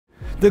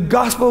The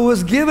gospel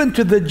was given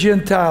to the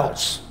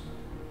Gentiles.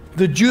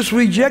 The Jews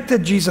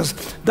rejected Jesus.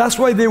 That's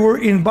why they were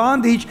in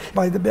bondage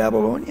by the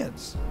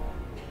Babylonians.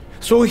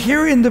 So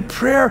here in the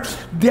prayer,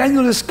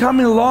 Daniel is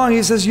coming along.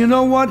 He says, you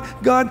know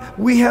what, God,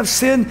 we have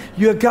sinned.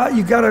 You got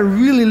to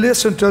really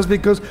listen to us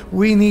because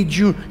we need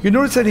you. You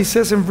notice that he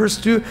says in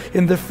verse 2,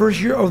 in the first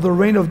year of the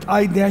reign of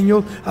I,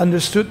 Daniel,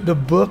 understood the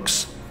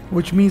books,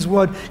 which means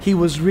what? He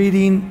was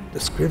reading the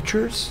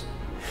scriptures.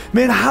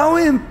 Man, how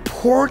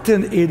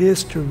important it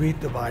is to read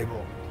the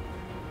Bible.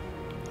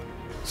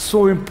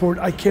 So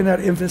important. I cannot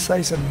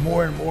emphasize it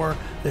more and more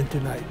than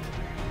tonight.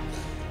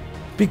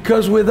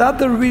 Because without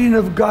the reading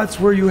of God's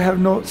word, you have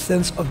no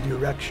sense of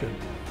direction.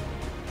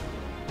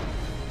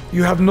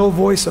 You have no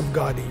voice of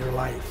God in your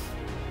life.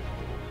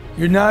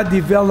 You're not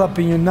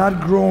developing, you're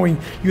not growing,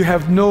 you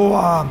have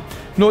no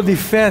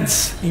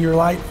defense in your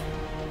life.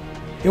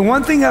 And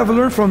one thing I've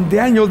learned from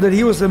Daniel, that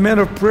he was a man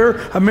of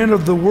prayer, a man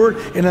of the word,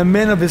 and a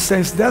man of his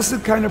saints. That's the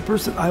kind of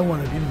person I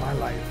want to be in my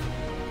life.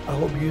 I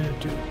hope you do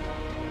too.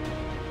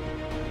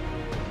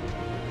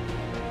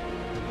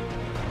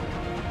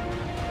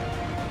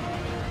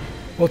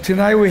 Well,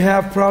 tonight we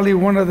have probably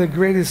one of the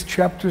greatest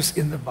chapters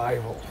in the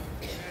Bible.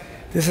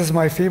 This is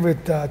my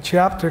favorite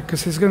chapter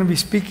because he's going to be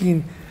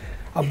speaking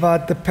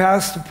about the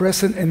past, the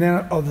present, and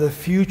then of the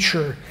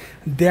future.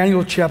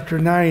 Daniel chapter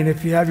 9.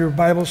 If you have your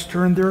Bibles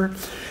turned there.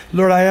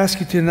 Lord, I ask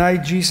you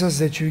tonight, Jesus,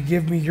 that you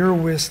give me your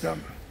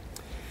wisdom,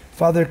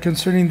 Father,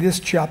 concerning this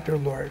chapter,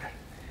 Lord.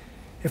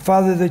 And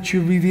Father, that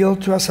you reveal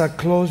to us how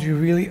close you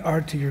really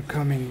are to your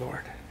coming,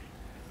 Lord.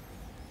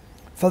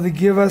 Father,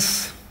 give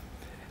us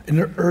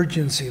an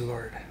urgency,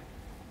 Lord,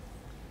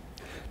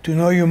 to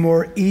know you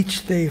more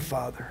each day,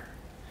 Father.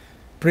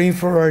 Praying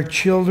for our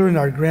children,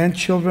 our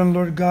grandchildren,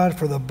 Lord God,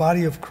 for the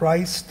body of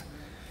Christ,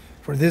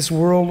 for this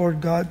world, Lord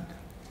God.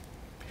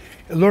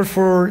 And Lord,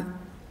 for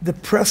the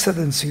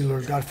presidency,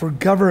 Lord God, for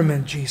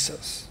government,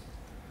 Jesus.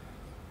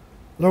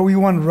 Lord, we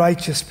want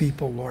righteous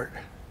people, Lord.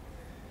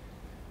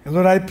 And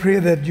Lord, I pray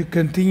that you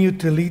continue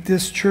to lead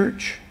this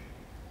church.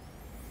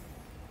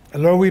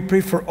 And Lord, we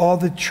pray for all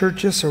the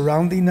churches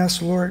surrounding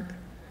us, Lord.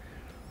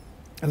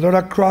 And Lord,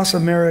 across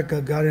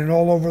America, God, and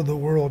all over the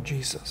world,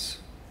 Jesus.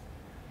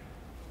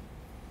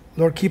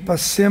 Lord, keep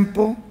us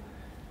simple.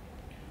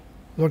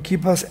 Lord,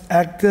 keep us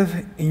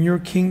active in your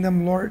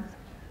kingdom, Lord.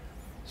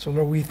 So,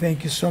 Lord, we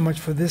thank you so much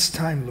for this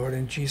time, Lord.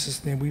 In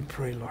Jesus' name we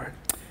pray, Lord.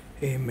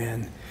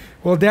 Amen.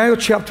 Well, Daniel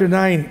chapter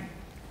 9.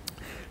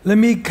 Let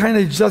me kind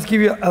of just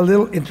give you a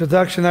little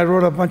introduction. I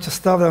wrote a bunch of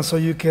stuff down so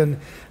you can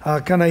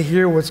kind of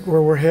hear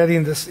where we're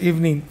heading this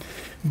evening.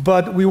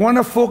 But we want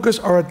to focus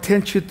our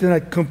attention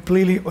tonight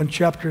completely on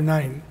chapter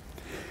 9.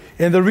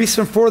 And the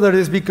reason for that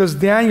is because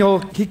Daniel,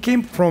 he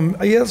came from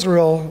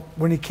Israel.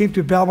 When he came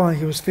to Babylon,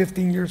 he was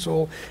 15 years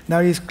old. Now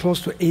he's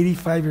close to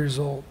 85 years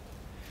old.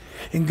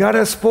 And God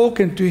has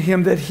spoken to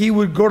him that he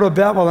would go to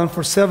Babylon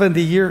for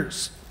 70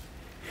 years.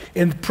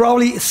 And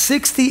probably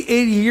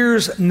 68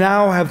 years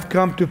now have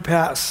come to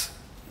pass.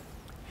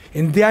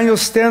 And Daniel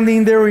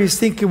standing there, he's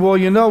thinking, well,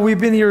 you know, we've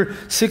been here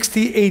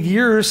 68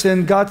 years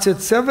and God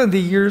said 70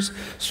 years.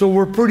 So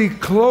we're pretty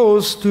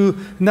close to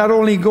not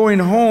only going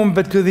home,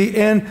 but to the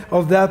end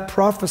of that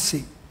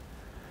prophecy.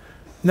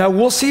 Now,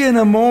 we'll see in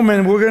a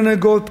moment, we're going to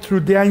go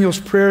through Daniel's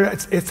prayer.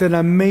 It's an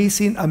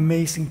amazing,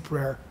 amazing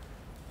prayer.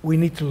 We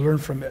need to learn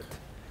from it.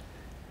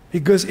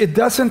 Because it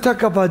doesn't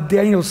talk about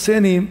Daniel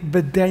sinning,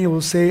 but Daniel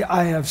will say,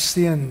 I have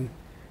sinned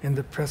in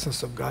the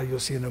presence of God. You'll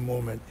see in a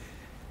moment.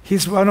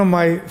 He's one of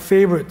my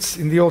favorites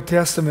in the Old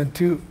Testament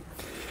too.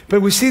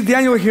 But we see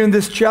Daniel here in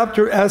this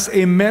chapter as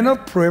a man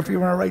of prayer. If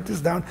you want to write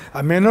this down,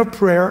 a man of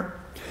prayer.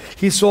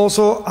 He's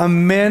also a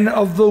man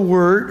of the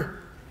word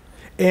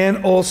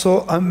and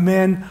also a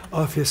man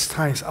of his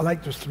times. I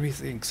like those three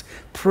things: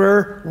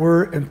 prayer,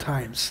 word, and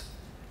times.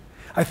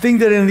 I think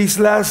that in these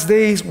last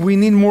days, we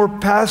need more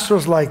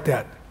pastors like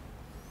that.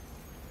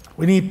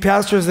 We need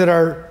pastors that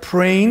are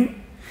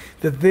praying,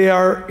 that they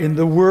are in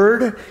the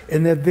Word,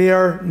 and that they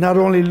are not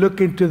only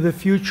looking to the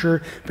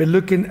future, but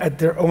looking at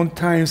their own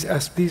times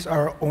as these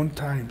are our own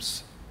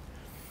times.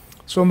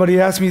 Somebody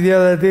asked me the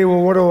other day,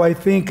 well, what do I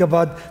think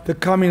about the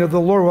coming of the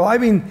Lord? Well,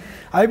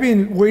 I've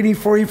been waiting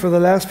for him for the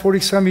last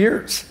 40-some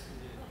years,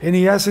 and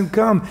he hasn't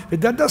come.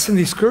 But that doesn't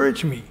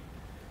discourage me,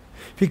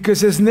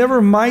 because it's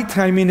never my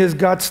timing, it's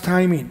God's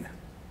timing.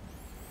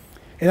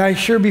 And I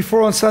shared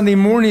before on Sunday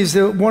mornings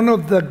that one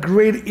of the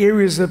great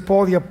areas that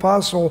Paul the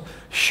Apostle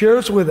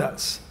shares with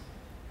us.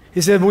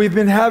 He said, we've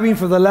been having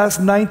for the last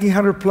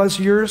 1900 plus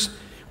years,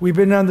 we've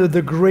been under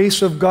the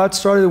grace of God,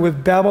 started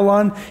with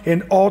Babylon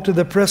and all to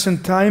the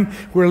present time.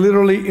 We're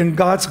literally in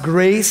God's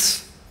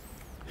grace.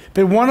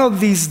 But one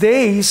of these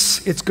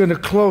days, it's going to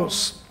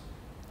close.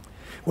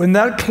 When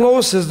that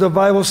closes, the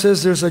Bible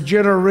says there's a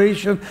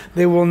generation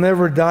that will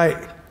never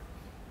die.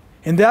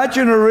 And that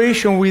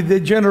generation will be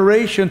the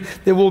generation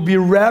that will be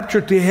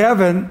raptured to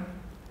heaven.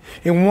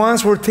 And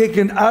once we're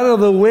taken out of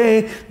the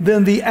way,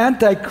 then the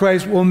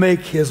Antichrist will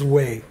make his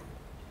way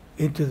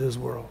into this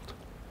world.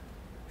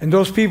 And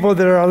those people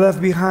that are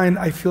left behind,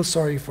 I feel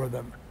sorry for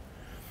them.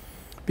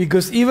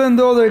 Because even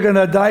though they're going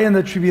to die in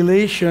the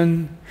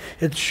tribulation,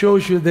 it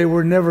shows you they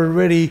were never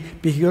ready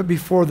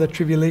before the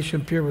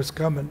tribulation period was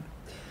coming.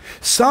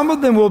 Some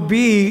of them will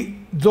be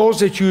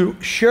those that you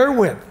share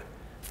with,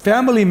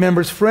 family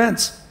members,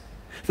 friends.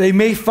 They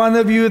make fun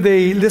of you,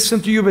 they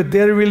listen to you, but they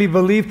don't really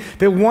believe.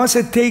 But once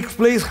it takes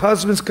place,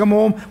 husbands come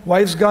home,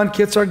 wives gone,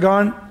 kids are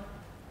gone.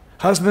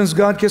 Husbands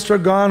gone, kids are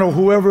gone, or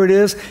whoever it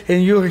is,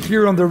 and you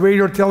hear on the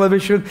radio or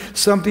television,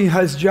 something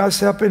has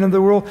just happened in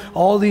the world.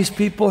 All these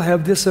people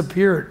have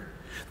disappeared.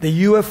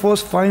 The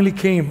UFOs finally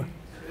came.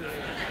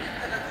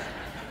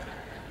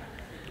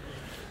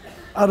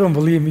 I don't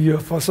believe in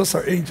UFOs. Those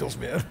are angels,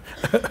 man.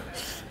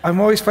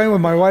 I'm always fine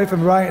with my wife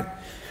and Ryan.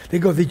 They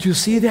go, did you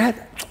see that?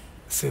 I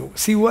say,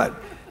 see what?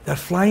 That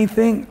flying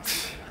thing?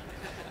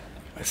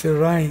 I said,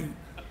 Ryan,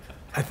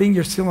 I think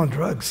you're still on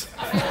drugs.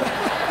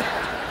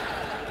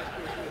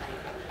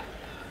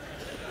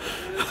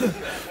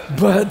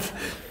 But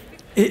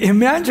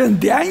imagine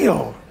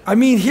Daniel. I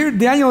mean, here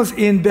Daniel's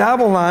in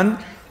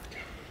Babylon.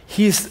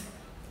 He's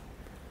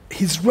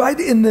right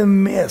in the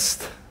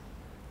midst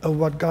of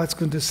what God's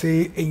going to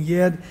say, and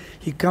yet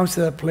he comes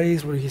to that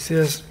place where he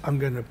says, I'm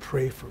going to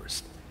pray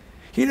first.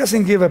 He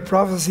doesn't give a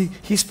prophecy.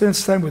 He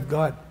spends time with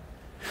God.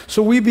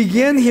 So we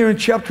begin here in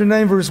chapter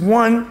 9, verse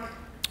 1,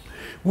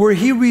 where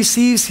he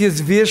receives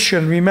his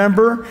vision.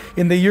 Remember,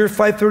 in the year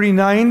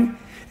 539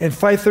 and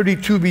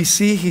 532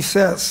 BC, he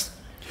says,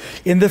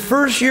 in the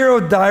first year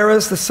of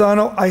Darius, the son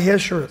of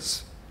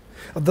Ahasuerus,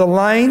 of the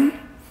line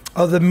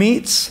of the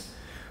Medes,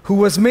 who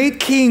was made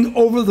king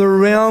over the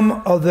realm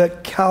of the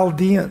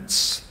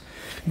Chaldeans.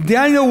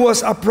 Daniel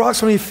was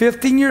approximately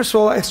 15 years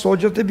old, I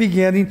told you at the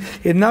beginning,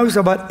 and now he's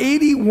about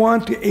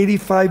 81 to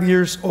 85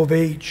 years of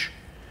age.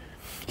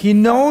 He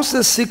knows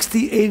that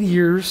 68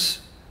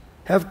 years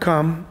have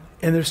come,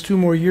 and there's 2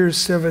 more years,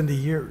 70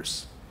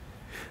 years.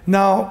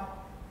 Now,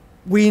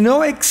 we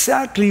know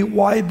exactly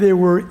why they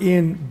were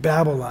in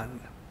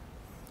Babylon.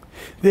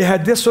 They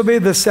had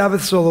disobeyed the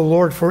Sabbaths of the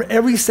Lord. For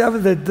every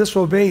Sabbath they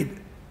disobeyed,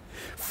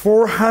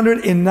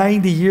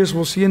 490 years,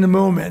 we'll see in a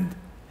moment,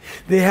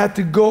 they had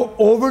to go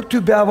over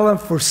to Babylon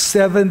for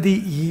 70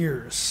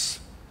 years.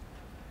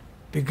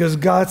 Because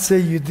God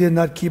said, you did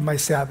not keep my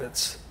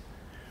Sabbaths.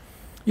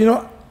 You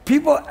know,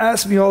 people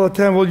ask me all the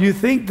time, well, you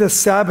think the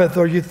Sabbath,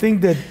 or you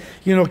think that,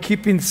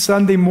 keeping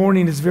Sunday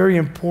morning is very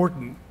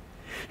important.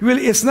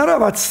 Really, it's not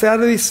about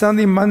Saturday,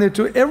 Sunday, Monday,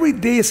 Tuesday. Every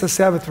day is a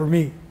Sabbath for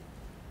me.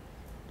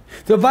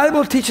 The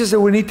Bible teaches that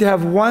we need to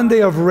have 1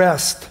 day of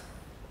rest.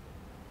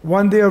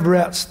 1 day of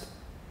rest.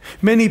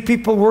 Many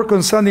people work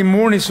on Sunday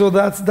morning, so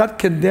that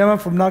condemn them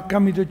from not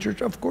coming to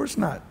church? Of course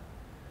not.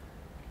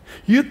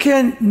 You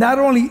can not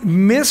only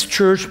miss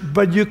church,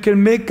 but you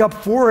can make up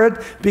for it,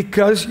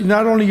 because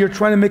not only you're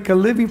trying to make a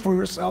living for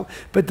yourself,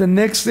 but the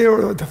next day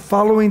or the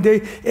following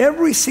day,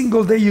 every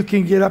single day you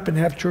can get up and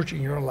have church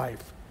in your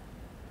life.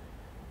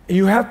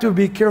 You have to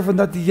be careful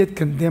not to get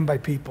condemned by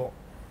people.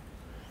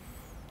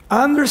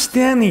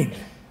 Understanding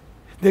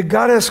that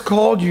God has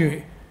called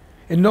you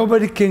and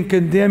nobody can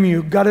condemn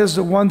you. God is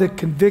the one that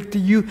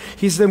convicted you.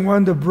 He's the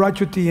one that brought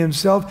you to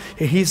himself,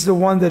 and he's the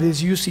one that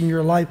is using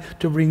your life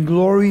to bring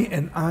glory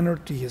and honor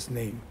to his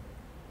name.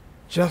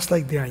 Just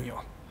like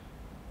Daniel.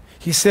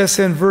 He says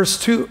in verse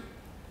 2,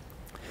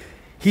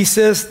 he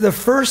says, the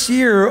first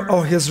year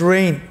of his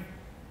reign,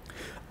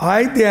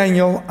 I,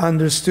 Daniel,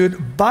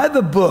 understood by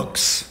the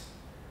books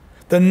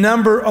the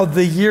number of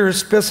the years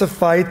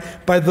specified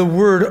by the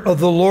word of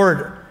the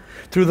Lord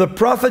through the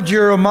prophet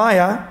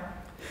Jeremiah,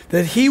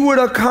 that he would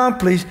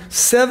accomplish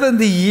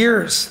 70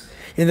 years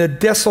in the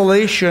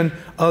desolation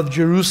of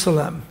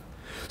Jerusalem.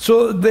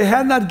 So they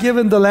had not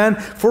given the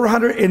land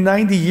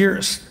 490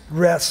 years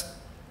rest.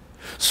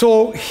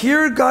 So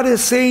here God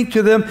is saying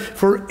to them,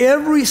 for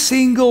every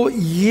single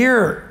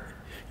year,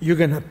 you're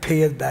going to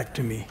pay it back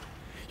to me.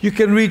 You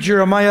can read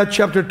Jeremiah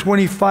chapter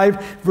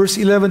 25, verse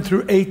 11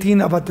 through 18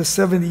 about the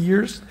 70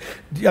 years.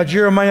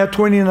 Jeremiah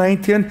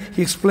 29:10,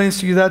 he explains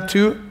to you that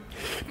too.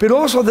 But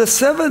also the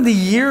 70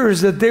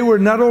 years that they were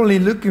not only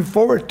looking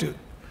forward to.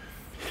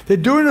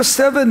 That during the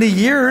 70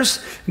 years,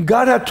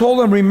 God had told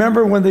them,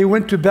 remember when they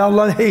went to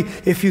Babylon, hey,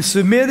 if you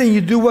submit and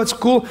you do what's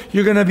cool,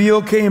 you're going to be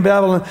okay in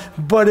Babylon.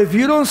 But if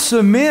you don't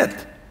submit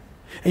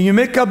and you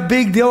make a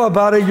big deal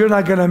about it, you're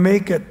not going to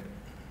make it.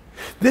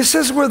 This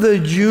is where the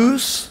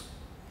Jews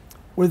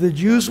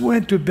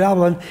went to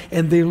Babylon,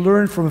 and they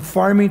learned from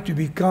farming to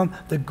become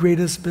the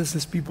greatest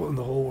business people in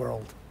the whole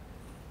world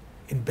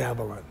in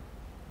Babylon.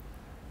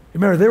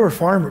 Remember, they were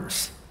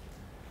farmers.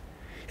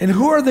 And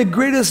who are the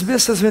greatest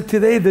businessmen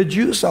today? The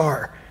Jews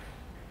are.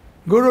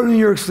 Go to New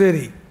York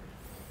City.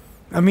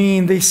 I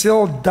mean, they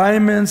sell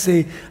diamonds.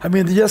 They're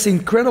just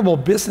incredible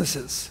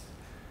businesses.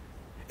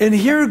 And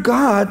here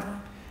God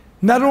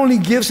not only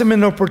gives them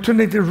an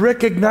opportunity to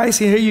recognize,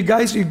 hey, you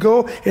guys, you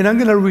go, and I'm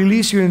going to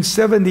release you in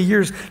 70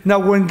 years. Now,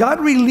 when God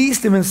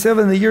released them in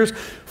 70 years,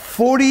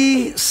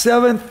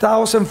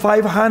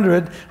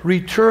 47,500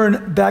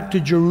 returned back to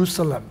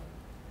Jerusalem.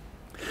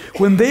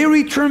 When they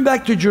returned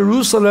back to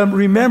Jerusalem,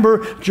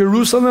 remember,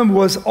 Jerusalem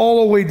was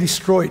all the way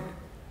destroyed.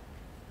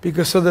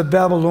 because of the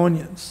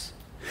Babylonians.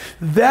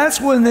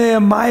 That's when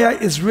Nehemiah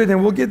is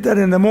written. We'll get that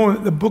in a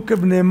moment. The book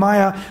of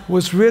Nehemiah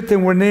was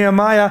written when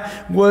Nehemiah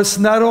was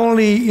not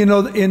only,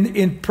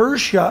 in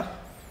Persia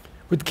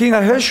with King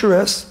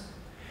Ahasuerus.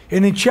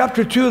 And in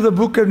chapter 2 of the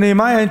book of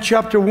Nehemiah, in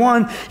chapter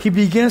 1, he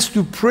begins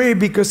to pray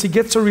because he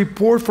gets a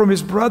report from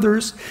his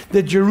brothers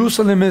that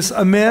Jerusalem is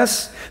a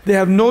mess. They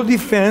have no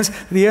defense.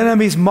 The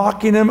enemy is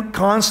mocking him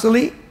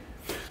constantly.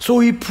 So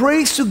he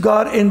prays to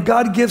God, and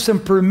God gives him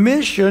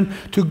permission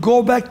to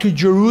go back to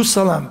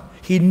Jerusalem.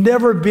 He'd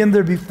never been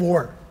there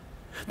before.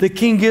 The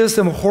king gives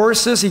him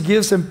horses, he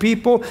gives him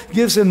people,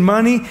 gives him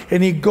money,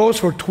 and he goes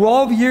for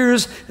 12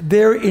 years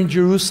there in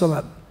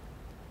Jerusalem.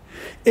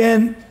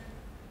 And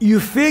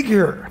you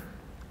figure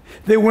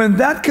that when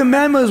that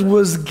commandment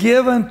was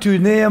given to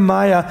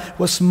Nehemiah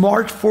was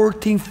March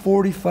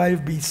 1445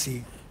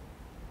 BC.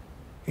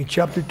 In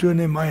chapter 2 of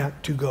Nehemiah,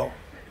 to go.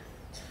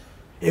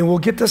 And we'll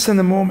get this in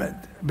a moment,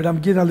 but I'm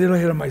getting a little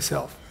ahead of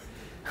myself.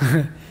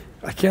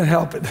 I can't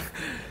help it.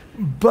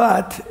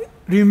 But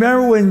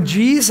remember when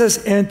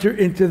Jesus entered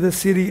into the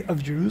city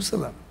of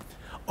Jerusalem.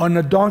 On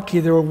a donkey,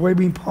 they were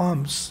waving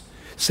palms,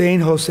 saying,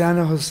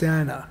 Hosanna,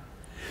 Hosanna.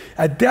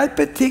 At that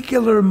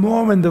particular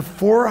moment, the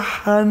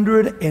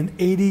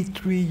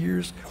 483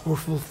 years were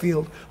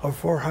fulfilled, or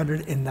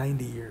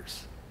 490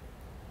 years,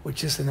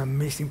 which is an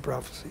amazing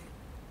prophecy.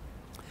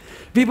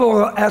 People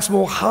will ask,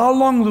 well, how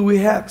long do we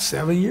have?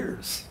 7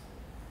 years.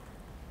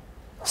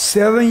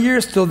 7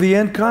 years till the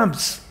end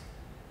comes.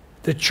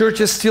 The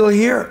church is still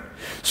here.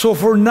 So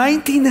for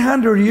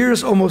 1900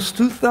 years, almost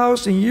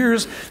 2,000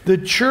 years, the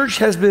church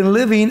has been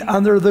living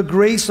under the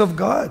grace of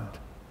God.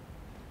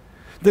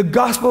 The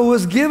gospel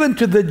was given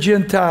to the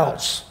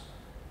Gentiles.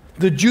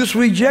 The Jews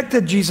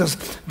rejected Jesus.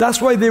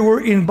 That's why they were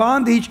in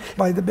bondage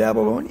by the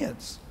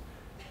Babylonians.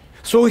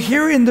 So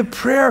here in the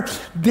prayer,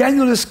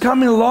 Daniel is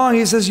coming along.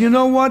 He says, you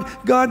know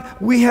what, God,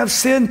 we have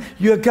sinned.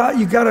 You got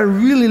to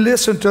really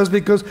listen to us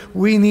because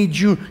we need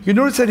you. You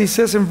notice that he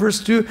says in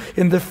verse 2,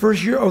 in the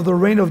first year of the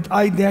reign of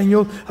I,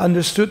 Daniel,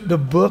 understood the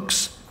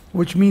books,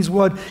 which means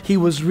what? He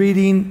was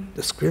reading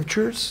the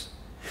scriptures.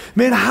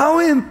 Man, how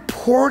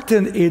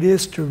important it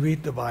is to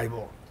read the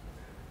Bible.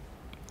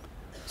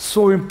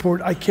 So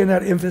important. I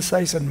cannot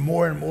emphasize it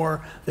more and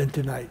more than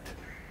tonight.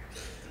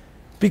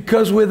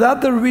 Because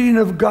without the reading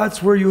of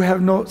God's word, you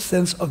have no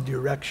sense of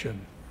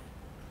direction.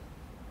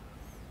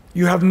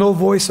 You have no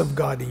voice of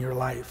God in your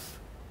life.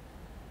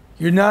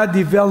 You're not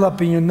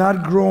developing, you're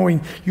not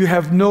growing, you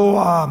have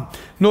no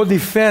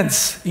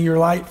defense in your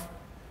life.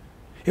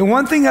 And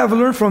one thing I've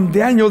learned from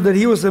Daniel, that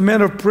he was a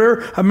man of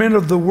prayer, a man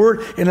of the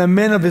word, and a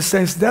man of his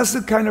sense. That's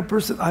the kind of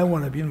person I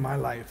want to be in my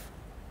life.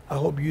 I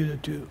hope you do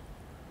too.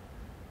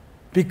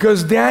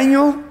 Because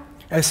Daniel,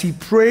 as he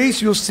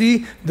prays, you'll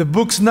see the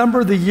books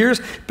number the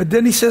years, but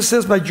then he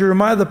says by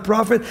Jeremiah the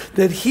prophet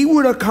that he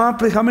would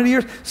accomplish how many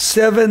years?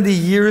 70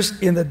 years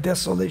in the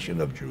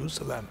desolation of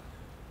Jerusalem.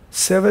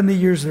 70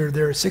 years they're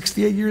there,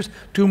 68 years,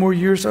 2 more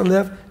years are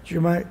left.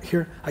 Jeremiah,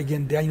 here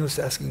again, Daniel is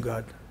asking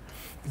God.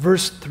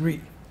 Verse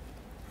 3.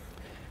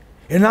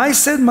 And I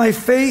set my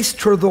face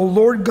toward the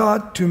Lord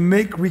God to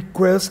make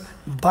requests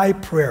by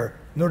prayer.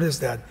 Notice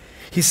that.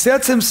 He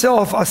sets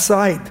himself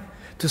aside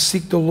to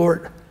seek the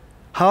Lord.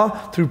 How?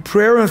 Through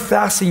prayer and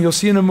fasting. You'll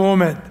see in a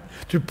moment.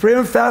 Through prayer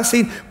and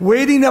fasting,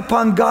 waiting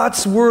upon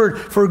God's word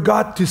for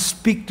God to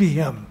speak to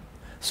him.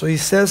 So he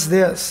says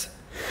this.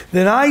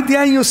 Then I,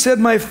 Daniel, set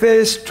my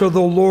face to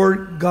the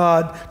Lord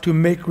God to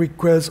make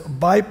requests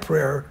by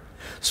prayer,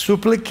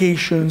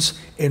 supplications,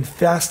 and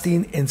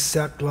fasting, and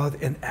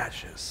sackcloth and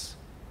ashes.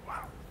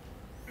 Wow.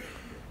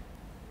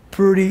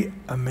 Pretty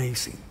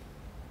amazing.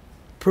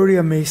 Pretty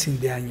amazing,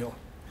 Daniel.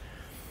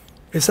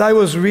 As I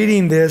was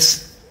reading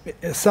this,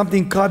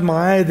 something caught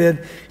my eye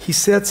that he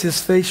sets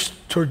his face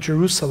toward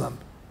Jerusalem,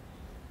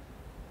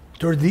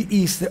 toward the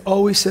east. They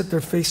always set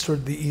their face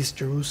toward the east,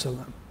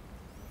 Jerusalem.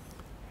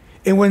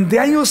 And when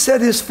Daniel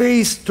set his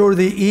face toward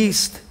the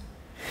east,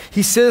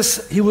 he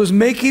says he was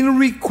making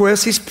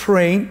requests, he's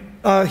praying,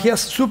 he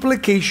has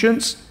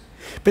supplications,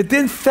 but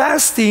then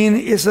fasting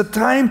is a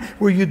time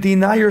where you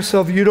deny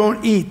yourself, you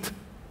don't eat.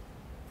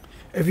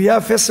 If you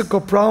have physical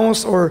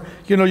problems or,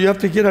 you have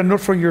to get a note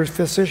from your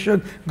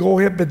physician, go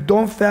ahead, but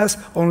don't fast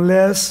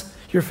unless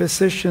your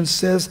physician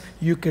says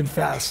you can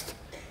fast,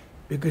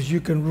 because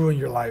you can ruin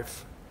your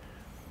life.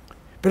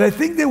 But I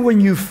think that when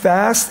you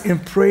fast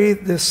and pray,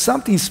 there's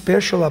something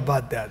special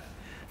about that.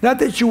 Not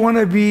that you want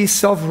to be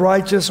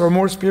self-righteous or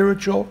more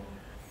spiritual,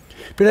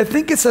 but I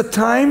think it's a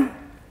time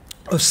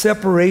of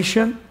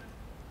separation,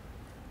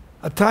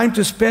 a time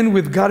to spend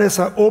with God as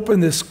I open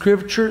the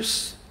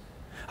scriptures.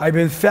 I've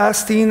been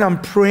fasting, I'm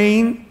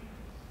praying,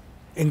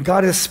 and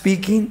God is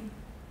speaking.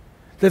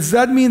 Does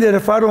that mean that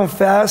if I don't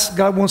fast,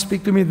 God won't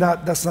speak to me?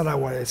 That's not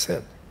what I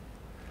said.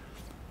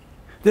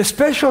 There's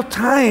special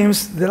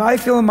times that I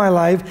feel in my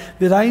life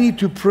that I need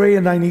to pray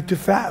and I need to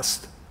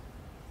fast,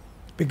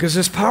 because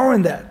there's power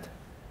in that.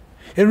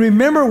 And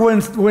remember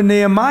when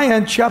Nehemiah,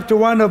 in chapter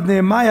 1 of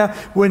Nehemiah,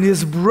 when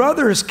his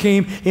brothers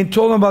came and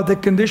told him about the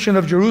condition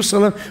of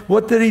Jerusalem,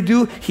 what did he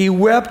do? He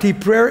wept, he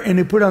prayed, and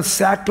he put on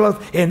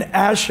sackcloth and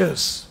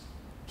ashes.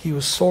 He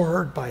was so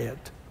hurt by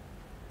it.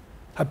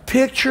 A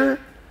picture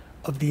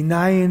of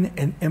denying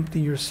and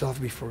emptying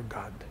yourself before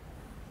God.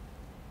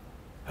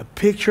 A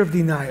picture of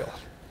denial.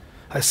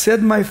 I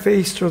set my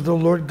face to the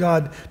Lord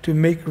God to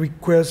make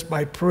requests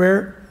by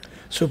prayer,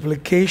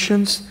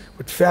 supplications,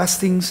 with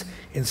fastings,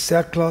 in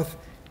sackcloth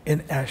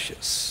and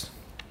ashes.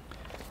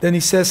 Then he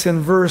says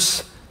in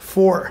verse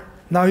 4,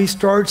 now he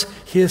starts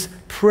his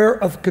prayer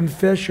of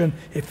confession,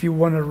 if you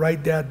want to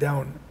write that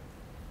down.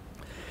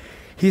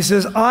 He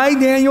says, I,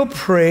 Daniel,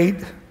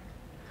 prayed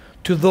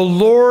to the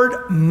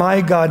Lord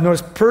my God.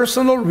 Notice,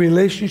 personal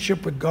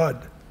relationship with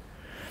God.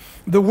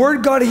 The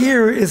word God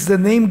here is the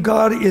name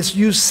God is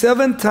used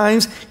 7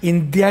 times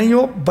in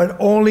Daniel, but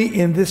only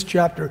in this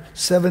chapter,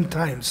 7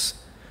 times,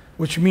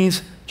 which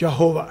means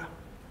Jehovah.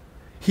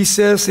 He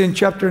says in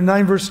chapter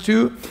 9, verse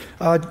 2,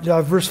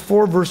 verse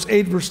 4, verse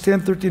 8, verse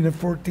 10, 13, and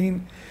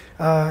 14.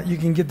 You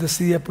can get the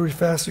CD up pretty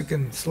fast. You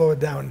can slow it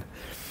down.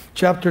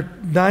 Chapter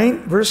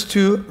 9, verse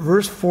 2,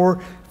 verse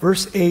 4,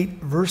 verse 8,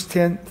 verse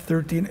 10,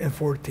 13, and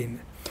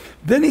 14.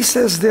 Then he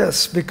says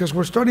this, because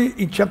we're starting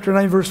in chapter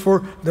 9, verse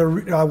 4,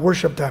 the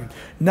worship time.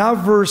 Now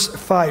verse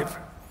 5.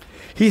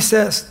 He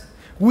says,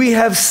 we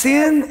have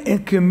sinned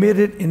and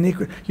committed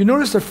iniquity. You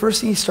notice the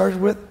first thing he starts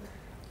with?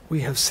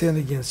 We have sinned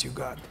against you,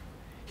 God.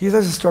 He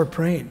doesn't start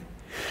praying.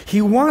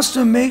 He wants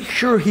to make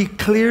sure he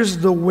clears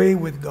the way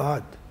with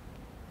God.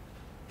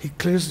 He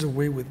clears the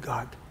way with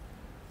God.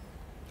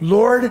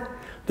 Lord,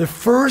 the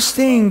first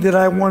thing that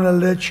I want to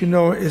let you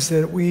know is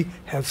that we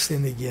have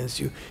sinned against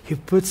you. He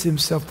puts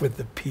himself with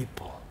the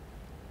people,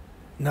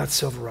 not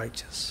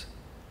self-righteous.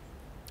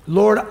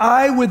 Lord,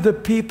 I with the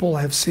people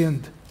have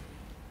sinned.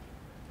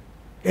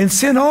 And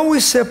sin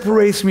always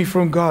separates me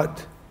from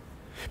God.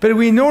 But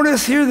we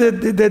notice here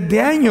that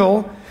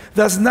Daniel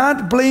does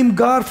not blame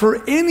God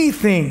for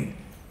anything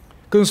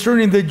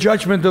concerning the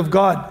judgment of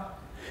God.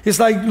 It's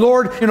like,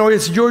 Lord,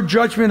 it's your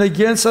judgment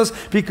against us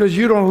because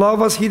you don't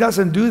love us. He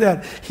doesn't do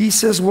that. He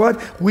says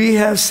what? We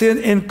have sinned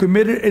and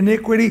committed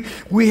iniquity.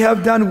 We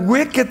have done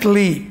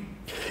wickedly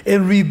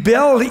and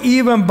rebelled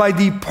even by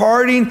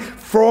departing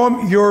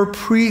from your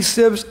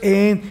precepts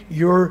and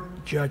your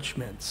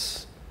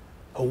judgments.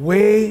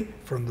 Away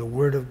from the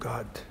Word of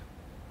God.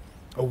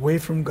 Away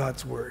from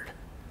God's Word.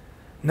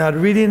 Not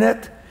reading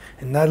it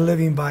and not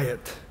living by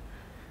it.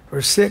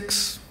 Verse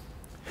 6.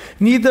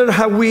 Neither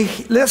have we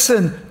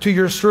listened to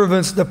your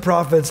servants, the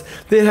prophets.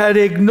 They had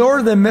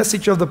ignored the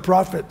message of the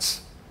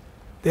prophets.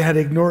 They had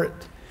ignored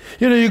it.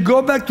 You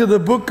go back to the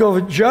book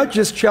of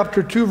Judges,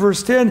 chapter 2,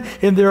 verse 10,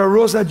 and there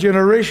arose a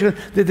generation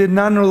that did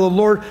not know the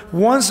Lord.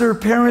 Once their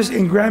parents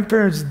and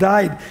grandparents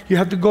died, you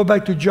have to go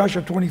back to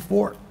Joshua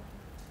 24.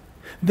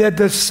 That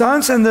the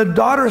sons and the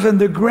daughters and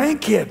the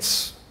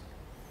grandkids,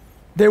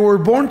 they were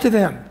born to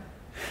them.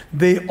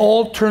 They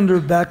all turned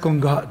their back on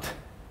God.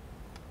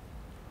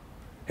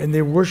 And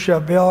they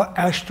worship Baal,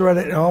 Ashtoreth,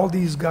 and all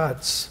these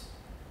gods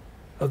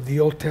of the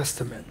Old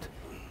Testament.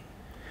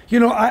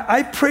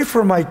 I pray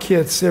for my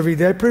kids every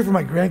day. I pray for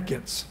my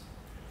grandkids.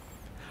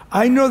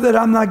 I know that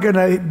I'm not going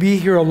to be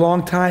here a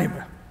long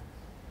time.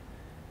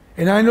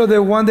 And I know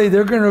that one day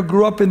they're going to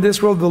grow up in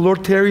this world. The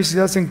Lord tarries, He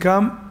doesn't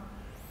come.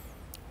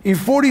 In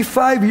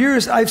 45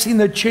 years, I've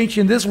seen a change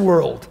in this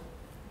world.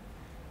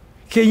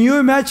 Can you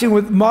imagine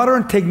with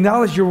modern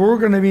technology where we're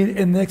going to be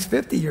in the next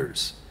 50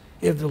 years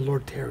if the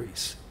Lord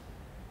tarries?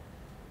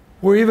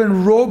 Where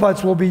even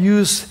robots will be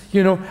used,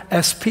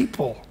 as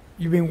people.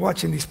 You've been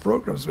watching these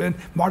programs, man,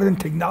 modern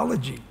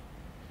technology.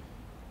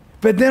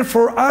 But then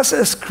for us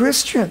as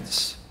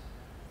Christians,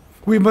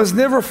 we must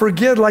never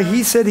forget, like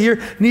he said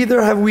here,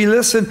 neither have we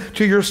listened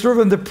to your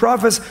servant, the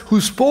prophets,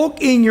 who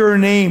spoke in your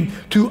name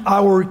to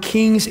our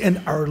kings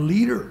and our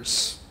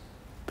leaders.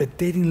 But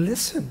they didn't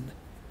listen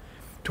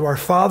to our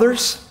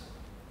fathers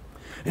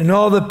and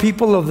all the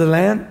people of the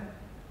land,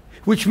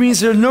 which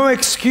means there's no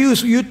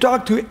excuse. You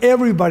talk to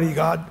everybody,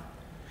 God.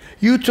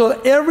 You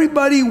tell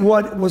everybody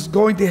what was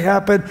going to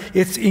happen.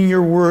 It's in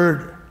your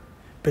word.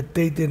 But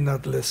they did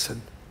not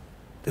listen.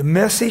 The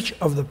message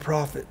of the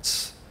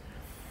prophets.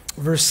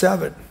 Verse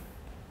 7.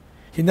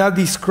 He now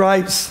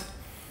describes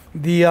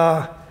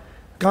the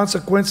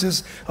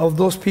consequences of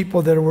those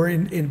people that were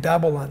in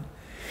Babylon.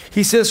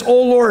 He says,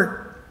 O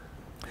Lord,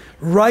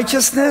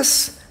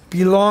 righteousness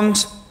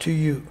belongs to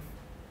you.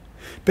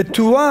 But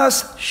to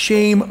us,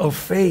 shame of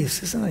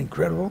face. Isn't that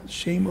incredible?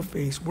 Shame of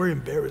face. We're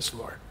embarrassed,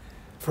 Lord,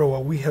 for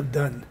what we have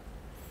done.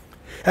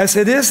 As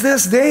it is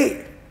this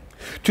day,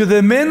 to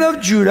the men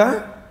of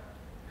Judah,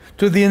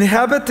 to the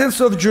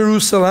inhabitants of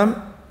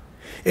Jerusalem,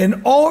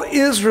 and all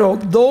Israel,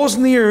 those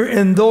near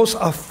and those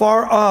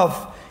afar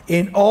off,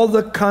 in all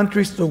the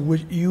countries to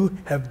which you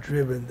have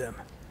driven them,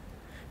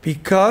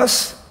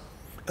 because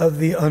of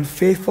the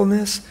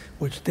unfaithfulness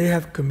which they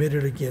have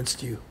committed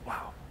against you.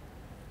 Wow.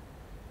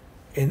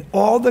 In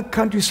all the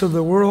countries of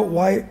the world,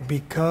 why?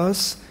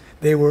 Because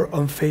they were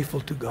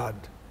unfaithful to God.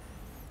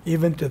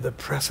 even to the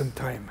present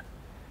time.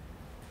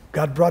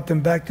 God brought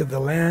them back to the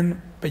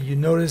land, but you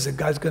notice that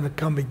God's going to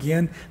come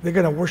again. They're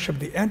going to worship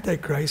the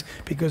Antichrist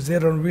because they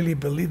don't really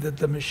believe that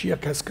the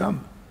Mashiach has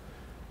come.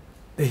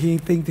 They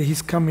think that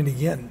he's coming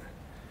again.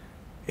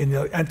 And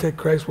the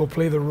Antichrist will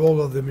play the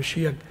role of the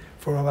Mashiach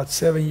for about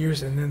 7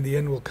 years, and then the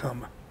end will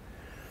come.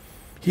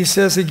 He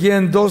says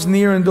again, those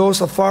near and those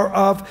afar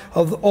off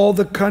of all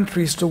the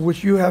countries to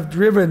which you have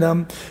driven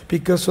them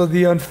because of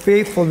the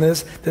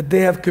unfaithfulness that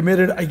they have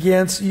committed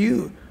against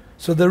you.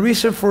 So the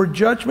reason for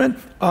judgment,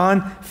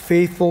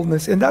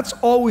 unfaithfulness. And that's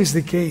always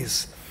the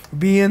case,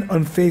 being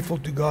unfaithful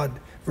to God.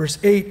 Verse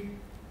 8,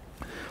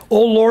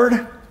 O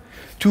Lord,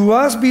 to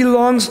us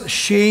belongs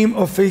shame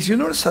of face. You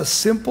notice how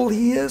simple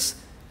he is?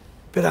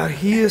 But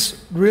he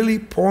is really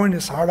pouring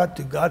his heart out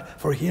to God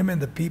for him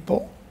and the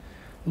people.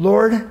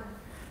 Lord,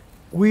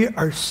 we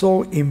are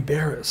so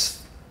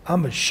embarrassed.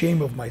 I'm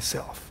ashamed of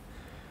myself.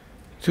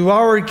 To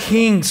our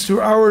kings,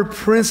 to our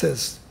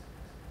princes,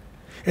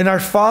 and our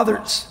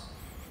fathers,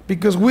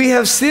 because we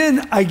have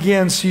sinned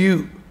against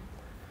you.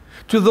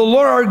 To the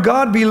Lord our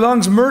God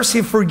belongs mercy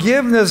and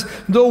forgiveness,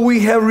 though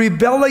we have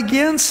rebelled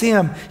against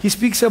him. He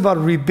speaks about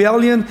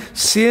rebellion,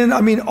 sin.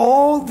 I mean,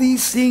 all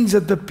these things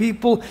that the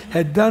people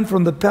had done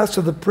from the past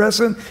to the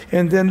present,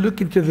 and then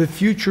look into the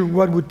future,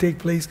 what would take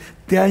place.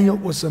 Daniel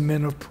was a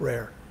man of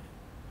prayer.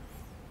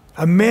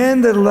 A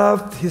man that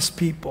loved his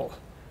people.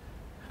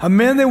 A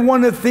man that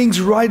wanted things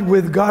right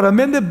with God. A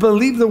man that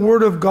believed the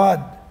word of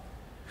God.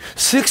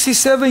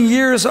 67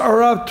 years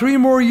are up. 3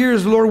 more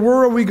years. Lord, where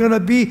are we going to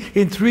be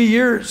in 3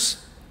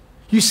 years?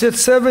 You said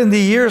 70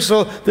 years,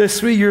 so there's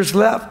 3 years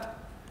left.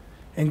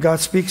 And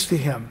God speaks to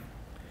him.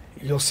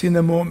 You'll see in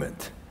a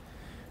moment.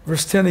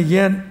 Verse 10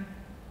 again.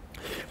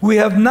 We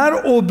have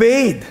not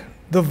obeyed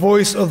the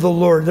voice of the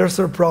Lord. There's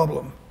their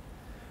problem.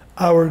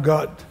 Our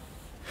God.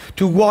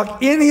 To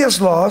walk in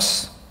his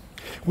laws,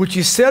 which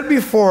he set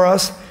before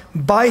us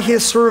by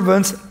his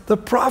servants, the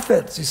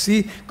prophets. You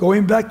see,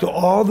 going back to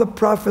all the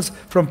prophets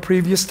from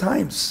previous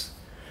times.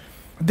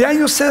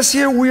 Daniel says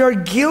here, we are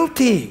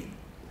guilty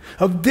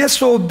of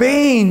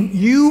disobeying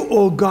you,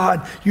 O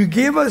God. You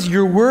gave us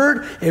your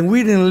word, and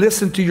we didn't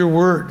listen to your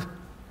word.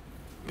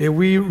 That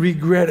we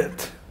regret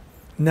it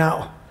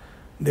now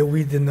that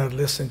we did not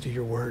listen to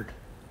your word.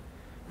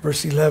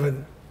 Verse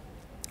 11.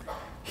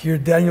 Here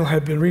Daniel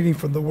had been reading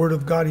from the word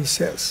of God. He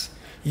says,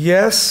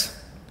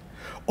 yes,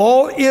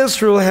 all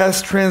Israel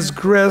has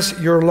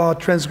transgressed your law.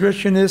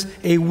 Transgression is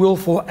a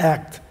willful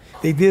act.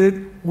 They did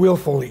it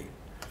willfully.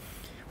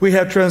 We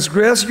have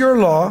transgressed your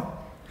law,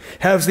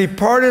 have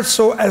departed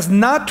so as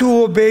not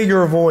to obey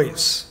your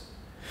voice.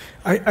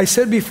 I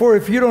said before,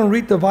 if you don't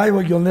read the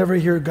Bible, you'll never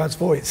hear God's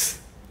voice.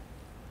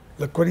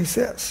 Look what he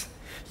says.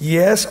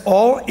 Yes,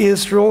 all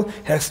Israel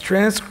has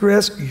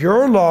transgressed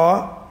your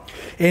law,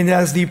 and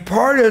has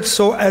departed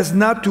so as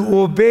not to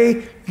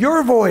obey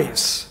your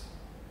voice.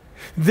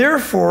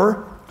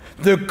 Therefore,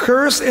 the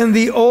curse and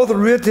the oath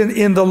written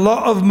in the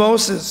law of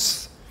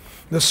Moses,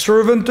 the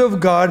servant of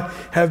God,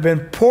 have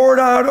been poured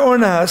out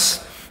on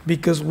us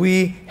because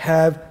we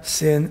have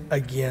sinned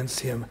against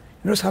him.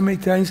 Notice how many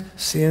times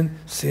sin,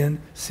 sin,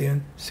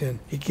 sin, sin.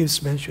 He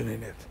keeps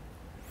mentioning it.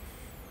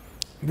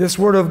 This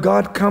word of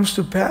God comes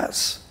to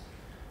pass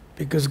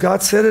because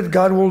God said it,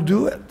 God will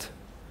do it.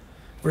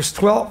 Verse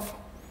 12.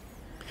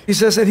 He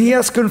says, and he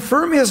has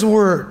confirmed his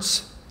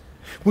words,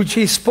 which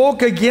he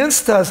spoke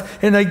against us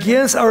and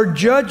against our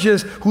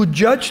judges who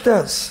judged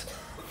us,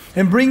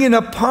 and bringing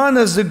upon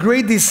us the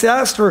great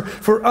disaster,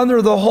 for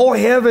under the whole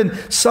heaven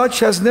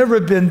such has never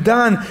been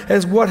done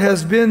as what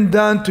has been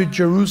done to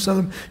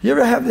Jerusalem. You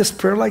ever have this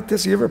prayer like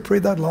this? You ever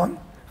prayed that long?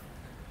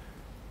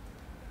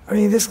 I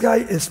mean, this guy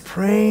is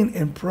praying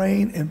and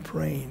praying and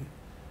praying,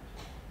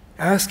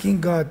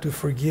 asking God to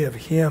forgive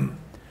him,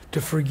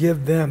 to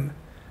forgive them.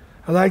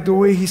 I like the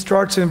way he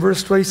starts in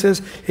verse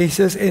 12. He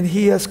says, and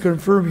he has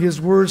confirmed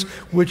his words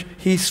which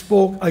he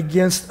spoke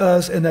against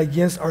us and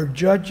against our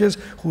judges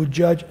who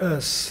judge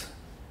us,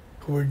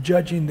 who are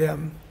judging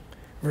them.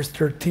 Verse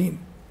 13.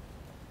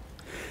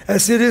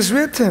 As it is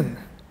written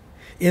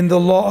in the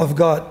law of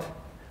God,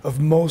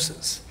 of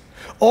Moses,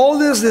 all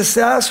this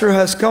disaster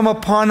has come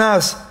upon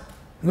us.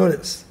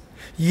 Notice,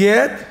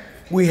 yet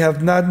we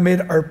have not made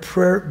our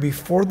prayer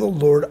before the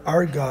Lord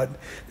our God,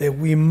 that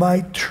we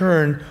might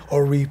turn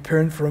or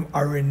repent from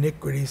our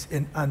iniquities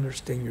and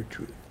understand your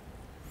truth.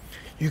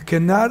 You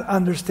cannot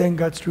understand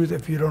God's truth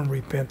if you don't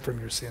repent from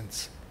your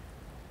sins.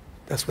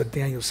 That's what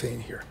Daniel's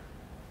saying here.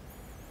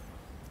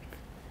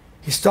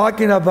 He's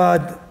talking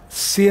about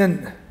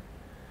sin.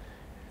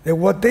 That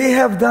what they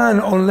have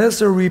done, unless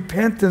there's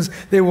repentance,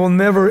 they will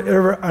never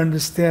ever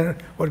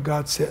understand what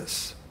God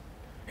says.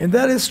 And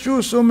that is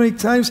true so many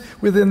times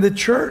within the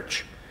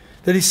church.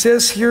 That he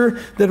says here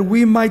that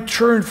we might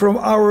turn from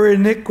our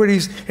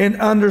iniquities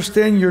and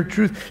understand your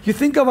truth. You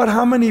think about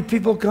how many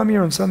people come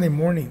here on Sunday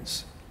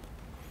mornings.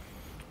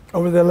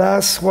 Over the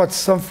last,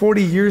 some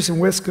 40 years in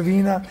West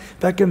Covina,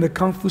 back in the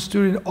Kung Fu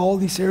studio, in all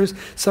these areas,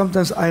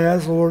 sometimes I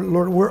ask the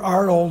Lord, where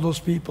are all those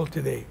people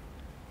today?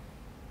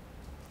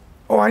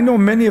 Oh, I know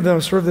many of them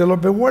serve the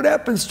Lord, but what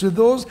happens to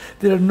those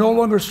that are no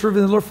longer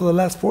serving the Lord for the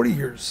last 40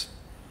 years?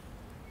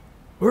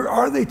 Where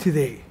are they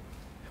today?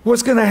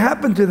 What's going to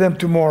happen to them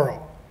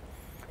tomorrow?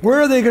 Where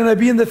are they going to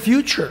be in the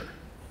future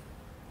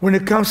when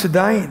it comes to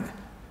dying?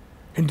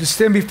 And to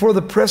stand before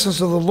the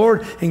presence of the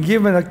Lord and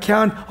give an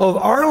account of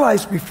our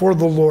lives before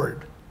the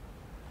Lord.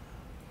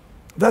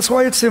 That's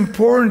why it's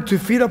important to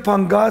feed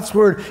upon God's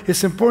word.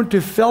 It's important to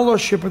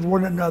fellowship with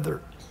one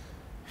another.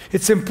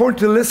 It's important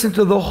to listen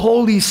to the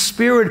Holy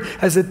Spirit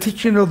as a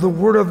teaching of the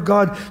Word of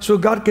God so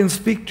God can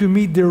speak to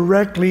me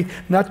directly,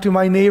 not to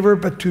my neighbor,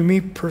 but to me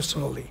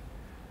personally.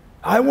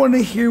 I want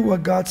to hear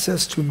what God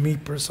says to me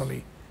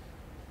personally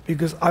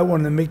because I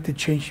want to make the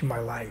change in my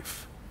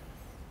life.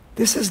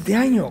 This is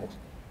Daniel,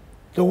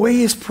 the way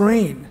he's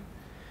praying.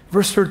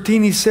 Verse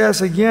 13, he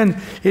says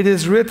again, it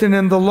is written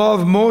in the law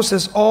of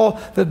Moses, all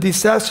the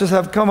disasters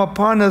have come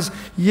upon us,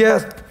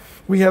 yet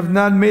we have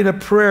not made a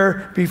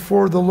prayer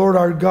before the Lord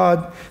our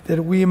God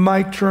that we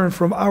might turn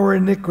from our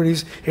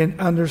iniquities and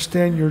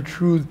understand your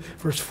truth.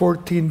 Verse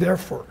 14,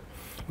 therefore,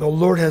 the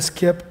Lord has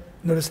kept,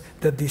 notice,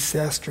 the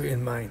disaster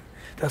in mind.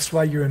 That's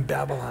why you're in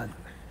Babylon.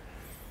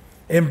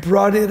 And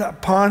brought it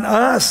upon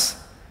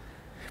us.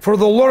 For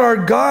the Lord our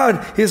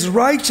God is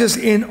righteous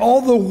in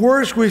all the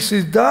works which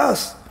he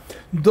does,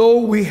 though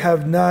we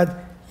have not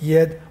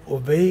yet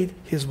obeyed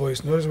his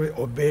voice. Notice we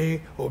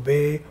obey,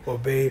 obey,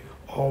 obey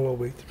all the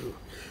way through.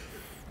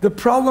 The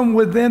problem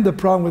with them, the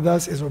problem with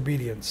us is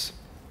obedience.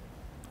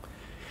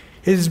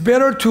 It is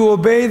better to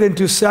obey than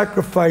to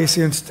sacrifice.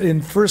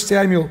 In 1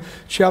 Samuel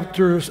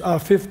chapter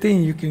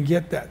 15, you can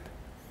get that.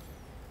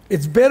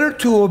 It's better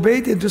to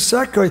obey than to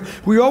sacrifice.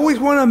 We always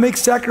want to make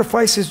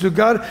sacrifices to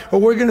God, or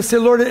we're going to say,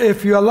 Lord,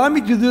 if you allow me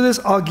to do this,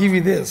 I'll give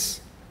you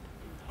this.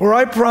 Or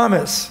I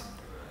promise.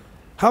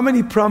 How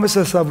many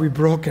promises have we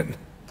broken?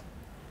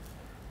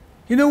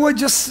 You know what?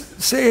 Just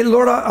say,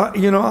 Lord,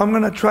 I'm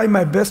going to try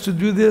my best to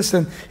do this,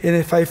 and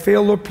if I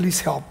fail, Lord,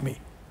 please help me.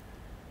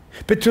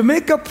 But to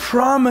make a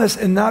promise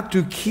and not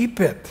to keep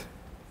it,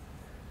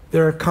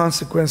 there are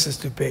consequences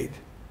to pay.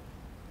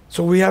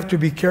 So we have to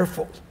be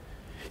careful.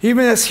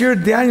 Even as here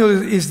Daniel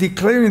is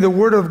declaring the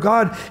word of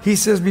God, he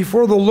says,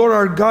 before the Lord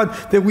our God,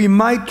 that we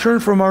might turn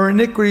from our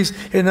iniquities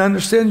and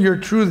understand your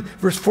truth.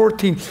 Verse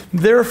 14,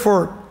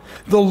 therefore,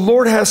 the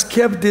Lord has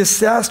kept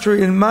disaster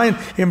in mind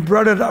and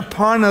brought it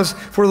upon us.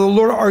 For the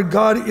Lord our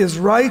God is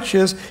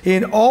righteous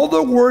in all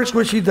the works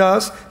which he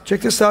does.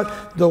 Check this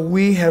out. Though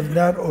we have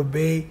not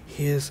obeyed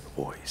his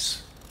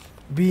voice.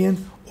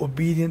 Being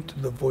obedient to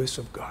the voice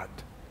of God.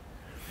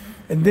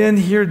 And then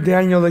here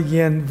Daniel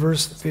again,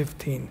 verse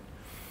 15.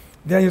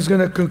 Daniel's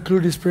going to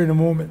conclude his prayer in a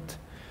moment.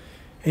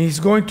 And he's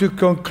going to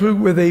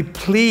conclude with a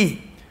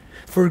plea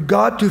for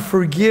God to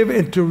forgive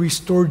and to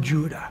restore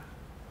Judah.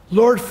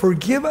 Lord,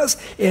 forgive us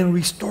and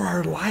restore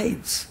our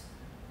lives.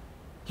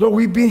 Lord,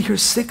 we've been here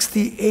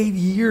 68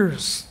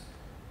 years.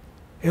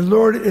 And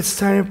Lord, it's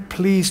time,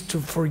 please,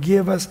 to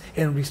forgive us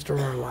and restore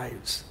our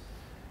lives.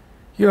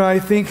 You know, I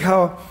think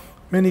how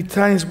many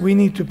times we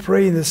need to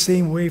pray in the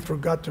same way for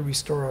God to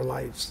restore our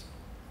lives.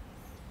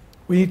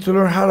 We need to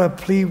learn how to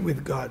plead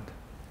with God.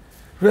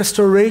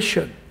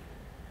 Restoration.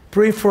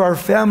 Pray for our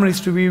families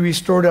to be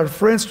restored, our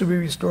friends to be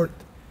restored.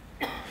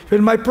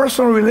 In my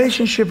personal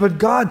relationship with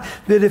God,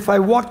 that if I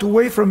walked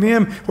away from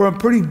him or I'm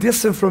pretty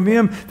distant from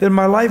him, then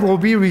my life will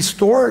be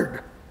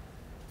restored.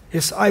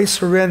 As I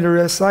surrender,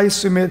 as I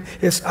submit,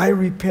 as I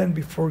repent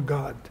before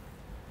God,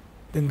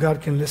 then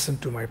God can listen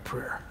to my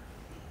prayer.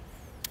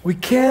 We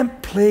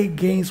can't play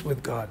games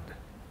with God.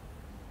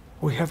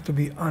 We have to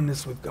be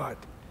honest with God.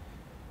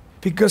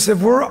 Because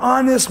if we're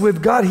honest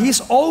with God,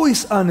 he's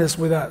always honest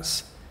with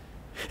us.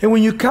 And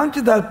when you come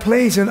to that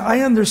place, and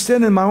I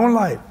understand in my own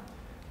life,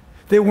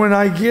 that when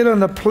I get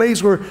on a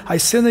place where I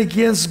sin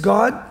against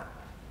God,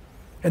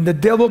 and the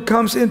devil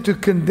comes in to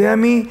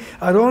condemn me,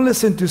 I don't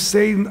listen to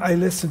Satan, I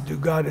listen to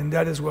God, and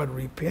that is what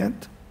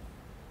repent,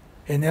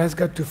 and ask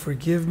God to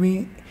forgive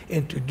me,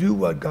 and to do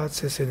what God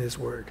says in his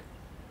word.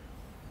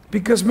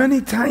 Because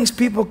many times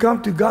people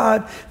come to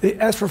God, they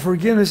ask for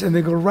forgiveness, and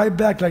they go right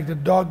back like the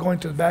dog going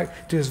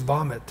back to his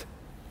vomit.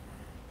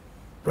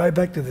 Right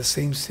back to the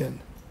same sin.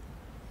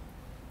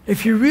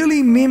 If you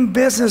really mean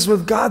business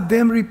with God,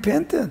 then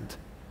repentant.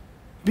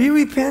 Be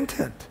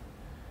repentant.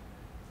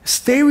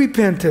 Stay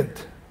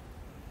repentant.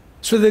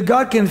 So that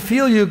God can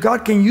feel you,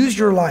 God can use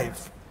your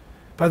life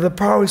by the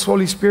power of his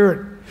Holy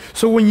Spirit.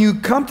 So when you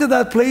come to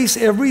that place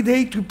every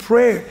day to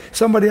pray,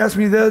 somebody asked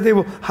me the other day,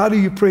 well, how do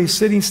you pray?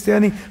 Sitting,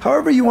 standing,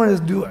 however you want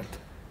to do it.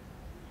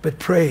 But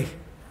pray.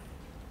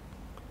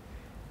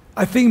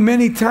 I think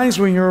many times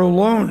when you're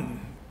alone,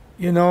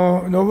 you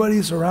know,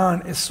 nobody's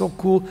around, it's so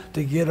cool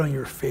to get on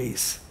your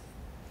face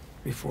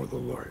before the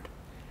Lord.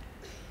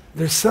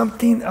 There's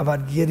something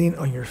about getting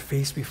on your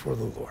face before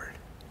the Lord.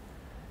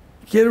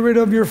 Get rid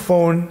of your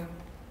phone.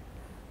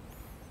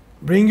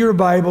 Bring your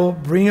Bible.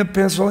 Bring a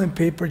pencil and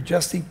paper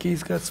just in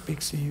case God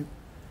speaks to you.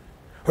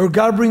 Or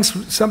God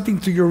brings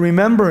something to your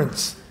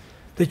remembrance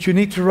that you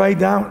need to write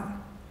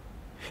down.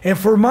 And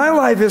for my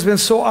life, it's been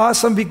so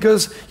awesome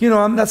because,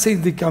 I'm not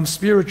saying that I'm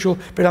spiritual,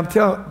 but I'm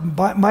telling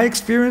my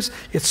experience,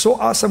 it's so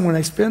awesome when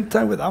I spend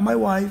time without my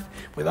wife,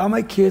 without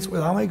my kids,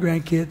 without my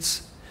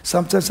grandkids.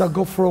 Sometimes I'll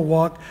go for a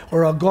walk,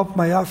 or I'll go up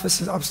my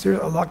office upstairs,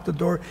 I'll lock the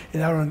door,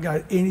 and I don't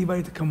got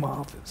anybody to come to my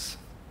office.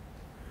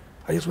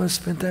 I just want to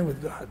spend time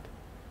with God.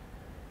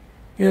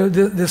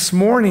 This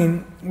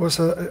morning was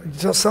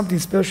just something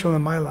special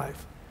in my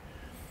life.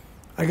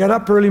 I got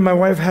up early. My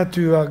wife had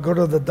to go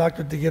to the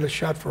doctor to get a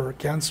shot for her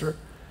cancer.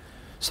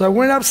 So I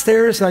went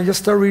upstairs and I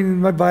just started reading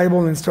my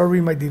Bible and started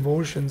reading my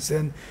devotions.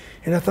 And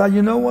I thought,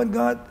 you know what,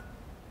 God?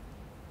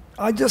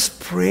 I just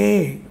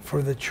pray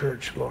for the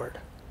church, Lord.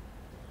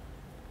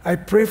 I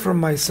pray for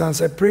my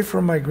sons. I pray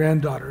for my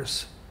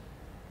granddaughters,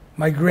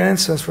 my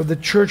grandsons, for the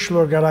church,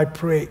 Lord God, I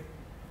pray.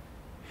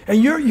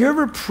 And you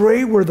ever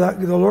pray where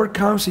the Lord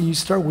comes and you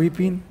start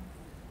weeping?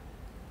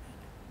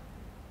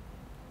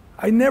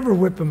 I never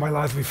wept in my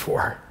life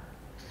before.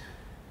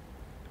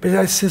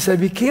 But since I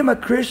became a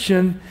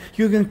Christian,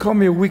 you can call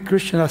me a weak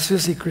Christian, a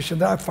sissy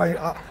Christian.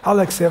 I'll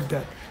accept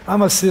that.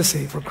 I'm a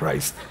sissy for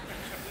Christ.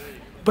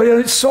 But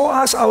it's so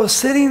awesome. I was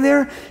sitting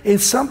there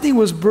and something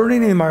was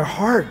burning in my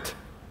heart.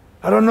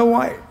 I don't know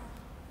why.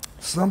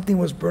 Something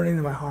was burning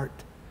in my heart.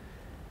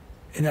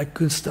 And I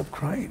couldn't stop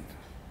crying.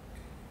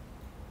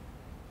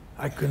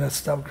 I could not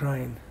stop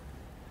crying.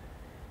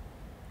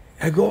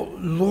 I go,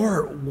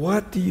 Lord,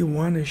 what do you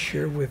want to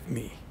share with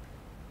me?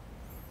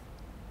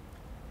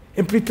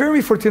 And prepare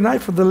me for tonight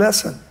for the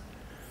lesson.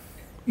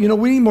 We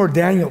need more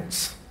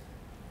Daniels.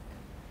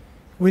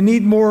 We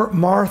need more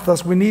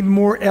Marthas. We need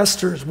more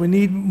Esthers. We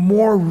need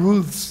more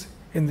Ruths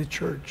in the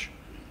church.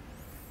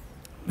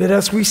 That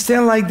as we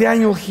stand like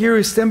Daniel here,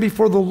 we stand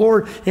before the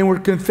Lord and we're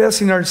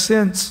confessing our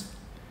sins.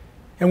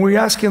 And we're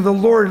asking the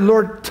Lord,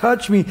 Lord,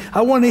 touch me.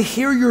 I want to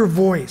hear your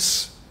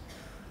voice.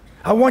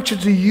 I want you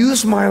to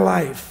use my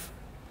life.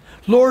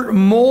 Lord,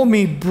 mold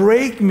me,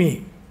 break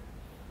me.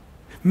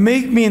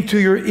 Make me into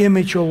your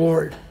image, O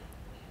Lord.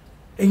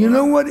 And you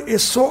know what?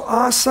 It's so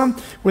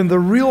awesome when the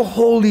real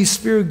Holy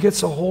Spirit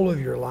gets a hold of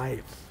your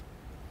life.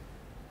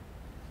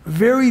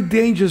 Very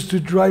dangerous to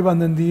drive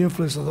under the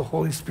influence of the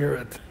Holy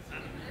Spirit.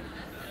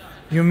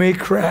 You may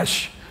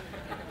crash.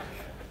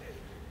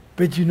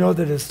 But you know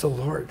that it's the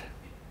Lord.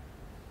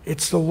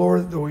 It's the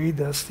Lord the way He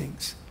does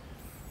things.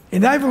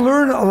 And I've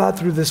learned a lot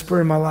through this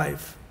prayer in my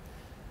life.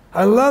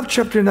 I love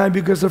chapter 9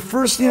 because the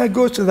first thing I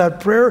go to that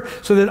prayer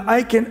so that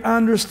I can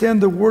understand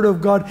the Word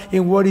of God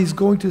and what He's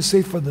going to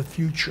say for the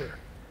future.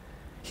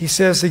 He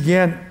says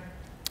again,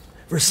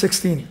 verse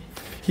 16,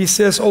 He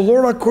says, O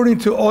Lord, according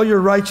to all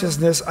your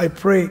righteousness, I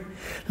pray,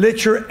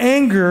 let your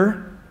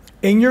anger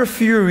and your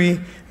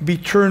fury be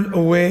turned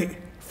away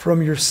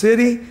from your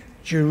city,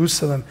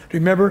 Jerusalem.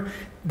 Remember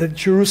that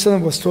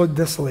Jerusalem was so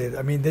desolated.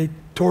 I mean, they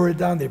tore it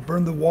down, they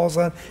burned the walls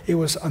down. It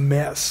was a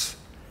mess.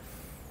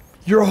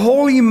 Your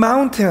holy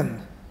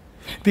mountain,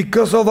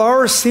 because of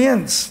our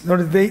sins.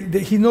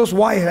 Notice He knows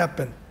why it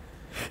happened.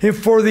 And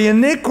for the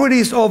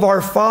iniquities of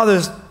our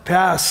fathers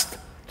past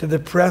to the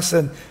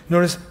present.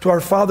 Notice, to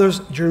our fathers,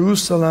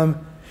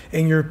 Jerusalem,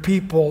 and your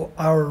people,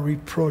 our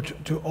reproach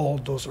to all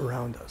those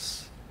around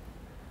us.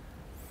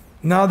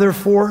 Now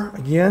therefore,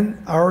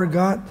 again, our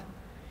God,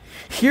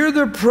 hear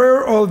the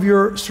prayer of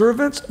your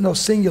servants. No,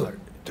 singular.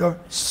 The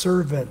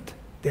servant,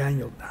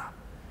 Daniel now.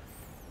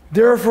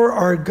 Therefore,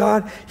 our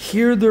God,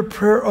 hear the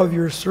prayer of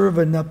your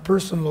servant, not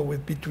personal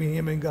with between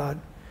him and God.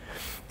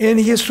 And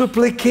his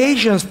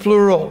supplications,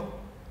 plural.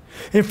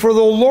 And for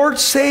the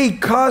Lord's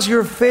sake, cause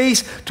your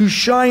face to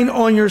shine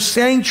on your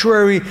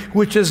sanctuary,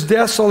 which is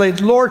desolate.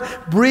 Lord,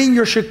 bring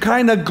your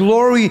Shekinah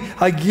glory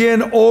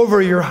again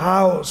over your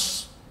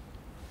house.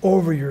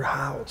 Over your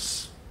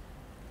house.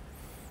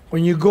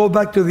 When you go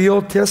back to the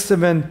Old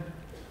Testament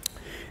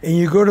and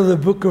you go to the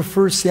book of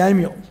 1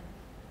 Samuel,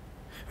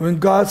 when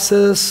God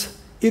says,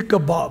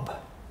 Ichabod,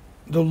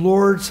 the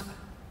Lord's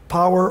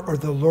power or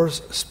the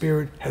Lord's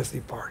Spirit has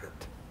departed.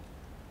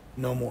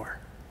 No more.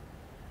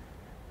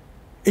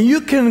 And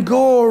you can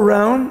go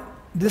around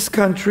this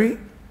country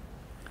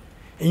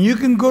and you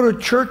can go to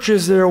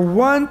churches that are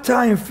one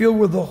time filled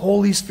with the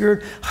Holy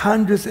Spirit,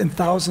 hundreds and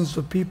thousands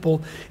of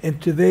people,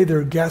 and today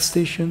they're gas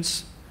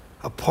stations,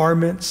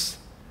 apartments.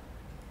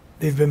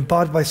 They've been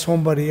bought by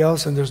somebody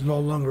else and there's no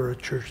longer a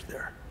church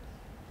there.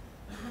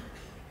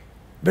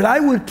 But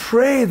I would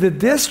pray that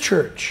this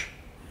church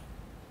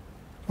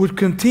would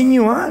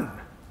continue on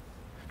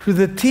through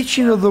the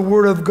teaching of the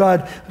Word of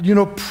God,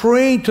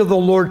 praying to the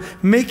Lord,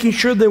 making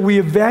sure that we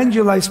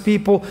evangelize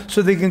people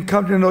so they can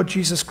come to know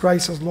Jesus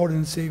Christ as Lord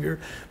and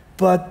Savior,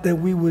 but that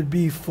we would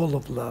be full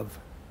of love,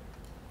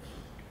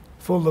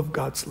 full of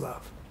God's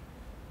love.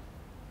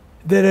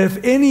 That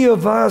if any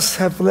of us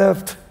have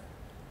left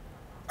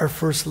our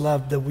first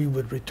love, that we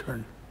would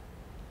return.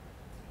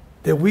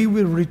 That we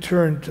will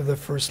return to the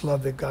first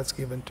love that God's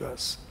given to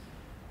us.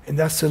 And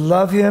that's to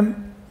love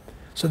Him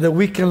so that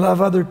we can love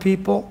other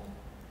people.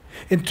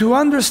 And to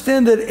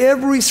understand that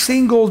every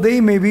single day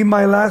may be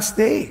my last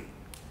day.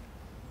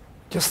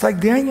 Just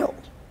like Daniel.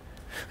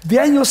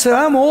 Daniel said,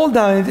 I'm old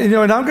now,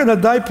 and I'm going to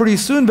die pretty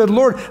soon, but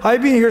Lord,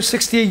 I've been here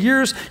 68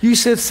 years. You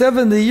said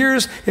 70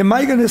 years. Am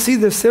I going to see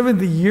the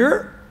 70th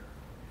year?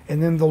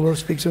 And then the Lord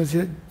speaks to him and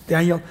said,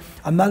 Daniel,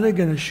 I'm not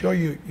going to show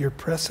you your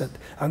present.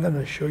 I'm going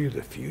to show you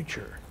the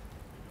future,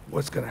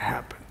 what's going to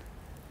happen.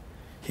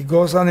 He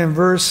goes on in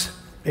verse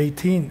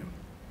 18.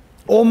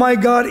 Oh my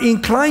God,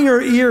 incline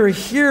your ear,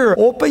 hear,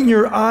 open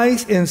your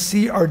eyes and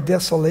see our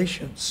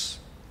desolations.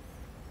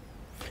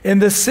 In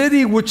the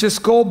city which is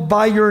called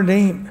by your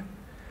name,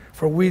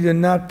 for we do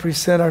not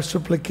present our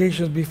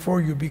supplications before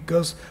you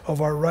because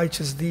of our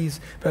righteous deeds,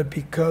 but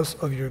because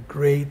of your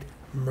great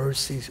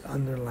mercies.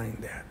 Underline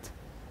that.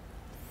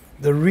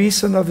 The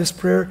reason of his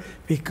prayer,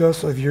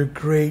 because of your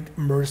great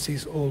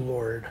mercies, O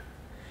Lord.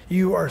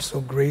 You are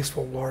so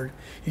graceful, Lord.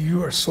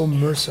 You are so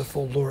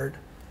merciful, Lord.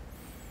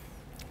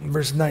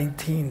 Verse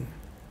 19,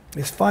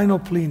 his final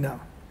plea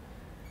now.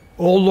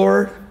 O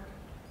Lord,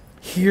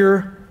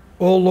 hear,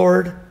 O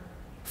Lord,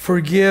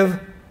 forgive,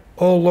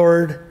 O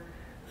Lord,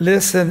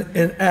 listen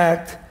and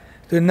act.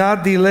 Do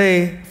not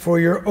delay for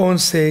your own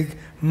sake,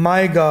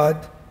 my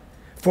God,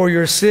 for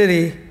your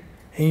city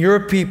and your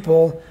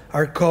people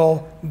are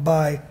called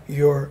by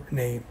your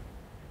name.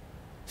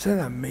 Isn't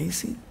that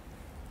amazing?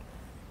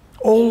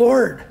 O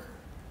Lord.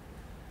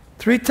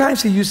 3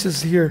 times he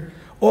uses here,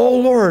 O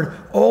Lord,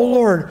 O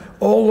Lord,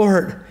 O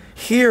Lord.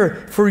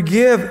 Hear,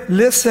 forgive,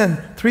 listen.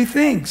 3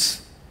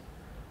 things.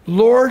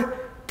 Lord,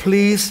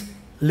 please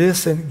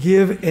listen.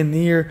 Give an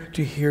ear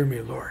to hear me,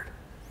 Lord.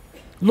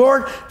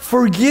 Lord,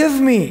 forgive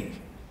me.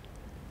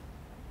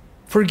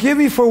 Forgive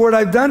me for what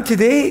I've done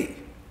today.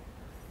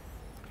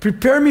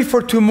 Prepare me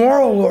for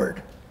tomorrow,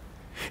 Lord.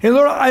 And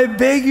Lord, I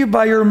beg you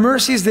by your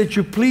mercies that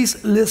you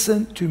please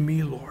listen to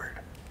me, Lord.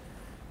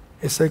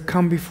 As I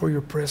come before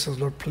your presence,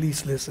 Lord,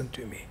 please listen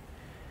to me.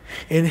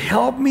 And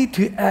help me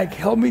to act,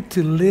 help me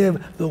to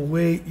live the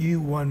way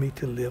you want me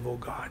to live, oh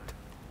God.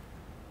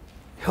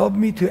 Help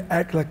me to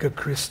act like a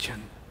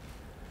Christian.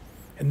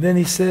 And then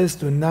he says,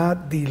 do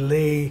not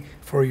delay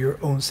for your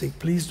own sake.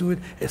 Please do it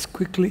as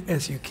quickly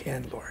as you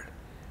can, Lord.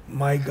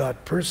 My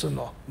God,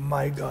 personal,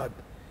 my God.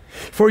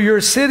 For your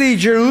city,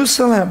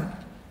 Jerusalem,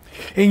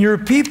 and your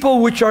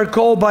people which are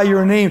called by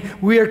your name.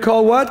 We are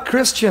called what?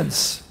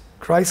 Christians.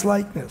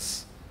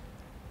 Christ-likeness.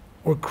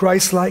 Or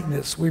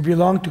Christ-likeness. We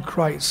belong to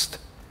Christ.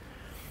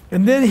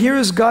 And then here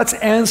is God's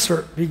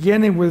answer,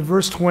 beginning with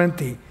verse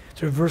 20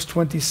 to verse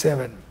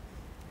 27.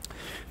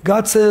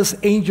 God says,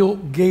 Angel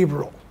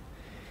Gabriel.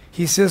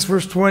 He says,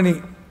 verse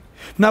 20,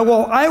 now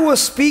while I was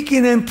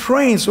speaking and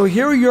praying, so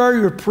here you are,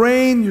 you're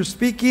praying, you're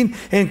speaking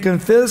and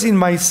confessing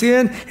my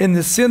sin and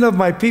the sin of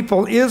my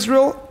people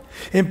Israel,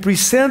 and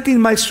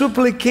presenting my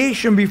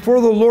supplication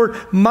before the Lord,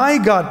 my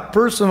God,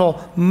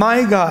 personal,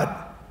 my God,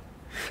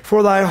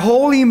 for thy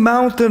holy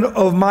mountain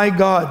of my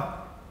God.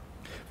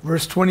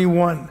 Verse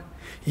 21,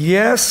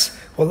 yes,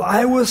 while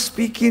I was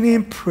speaking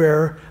in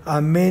prayer,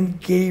 I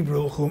met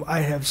Gabriel, whom I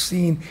have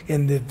seen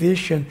in the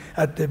vision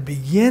at the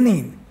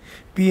beginning,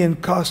 being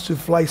caused to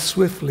fly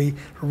swiftly,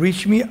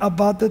 reach me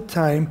about the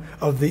time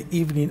of the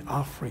evening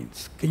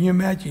offerings. Can you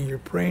imagine? You're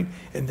praying,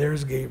 and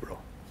there's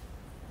Gabriel.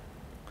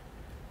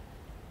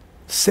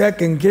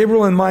 Second,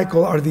 Gabriel and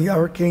Michael are the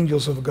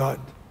archangels of God.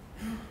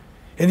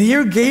 And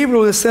here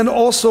Gabriel is sent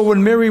also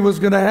when Mary was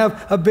going to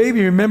have a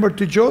baby, remember,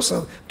 to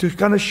Joseph, to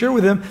kind of share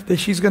with him that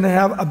she's going to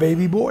have a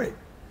baby boy.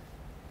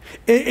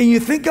 And you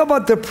think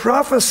about the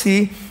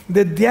prophecy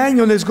that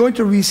Daniel is going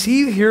to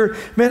receive here.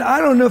 Man,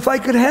 I don't know if I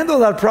could handle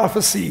that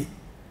prophecy.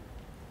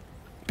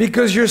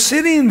 Because you're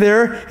sitting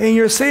there and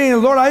you're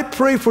saying, Lord, I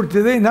pray for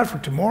today, not for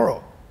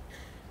tomorrow.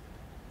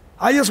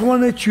 I just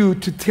wanted you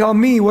to tell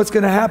me what's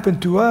going to happen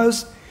to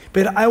us,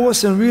 but I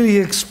wasn't really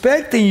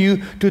expecting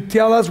you to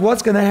tell us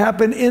what's going to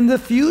happen in the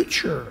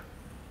future.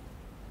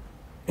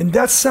 And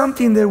that's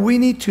something that we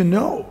need to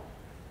know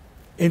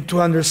and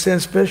to understand,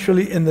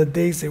 especially in the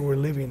days that we're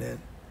living in.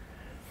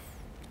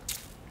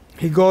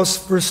 He goes,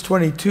 verse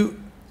 22.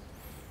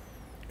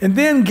 And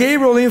then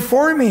Gabriel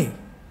informed me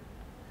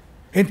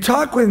and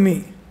talked with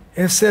me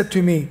and said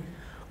to me,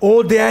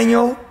 O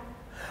Daniel,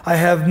 I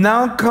have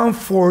now come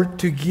forth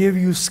to give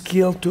you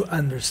skill to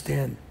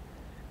understand.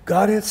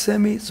 God had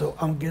sent me, so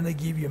I'm going to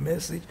give you a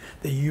message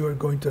that you are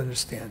going to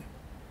understand.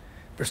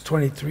 Verse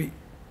 23.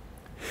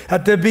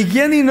 At the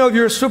beginning of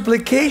your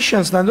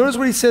supplications, now notice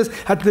what he says,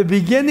 at the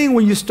beginning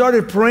when you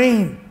started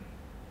praying,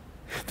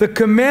 the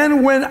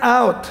command went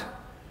out,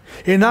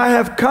 and I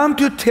have come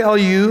to tell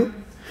you,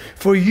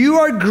 for you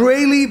are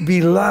greatly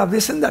beloved.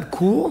 Isn't that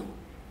cool?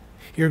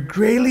 You're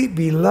greatly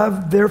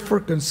beloved,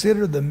 therefore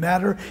consider the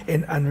matter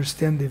and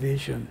understand the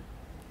vision.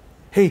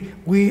 Hey,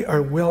 we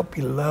are well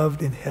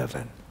beloved in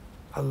heaven.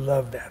 I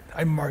love that.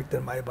 I marked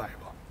in my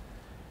Bible.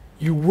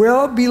 You're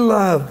well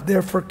beloved,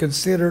 therefore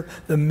consider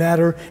the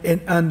matter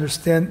and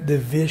understand the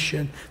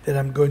vision that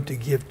I'm going to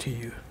give to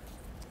you.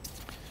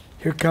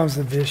 Here comes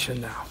the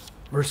vision now.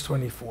 Verse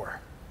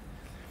 24.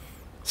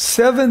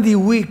 70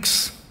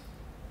 weeks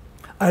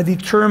are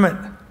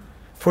determined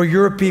for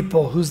your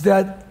people. Who's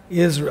that?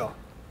 Israel.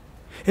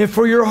 And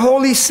for your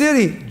holy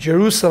city,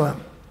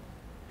 Jerusalem,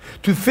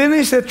 to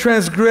finish the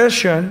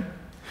transgression,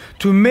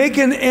 to make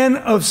an end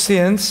of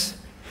sins,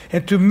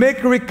 and to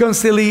make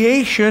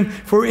reconciliation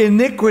for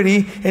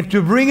iniquity, and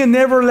to bring an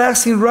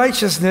everlasting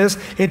righteousness,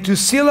 and to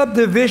seal up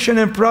the vision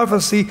and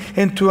prophecy,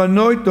 and to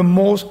anoint the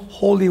most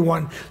holy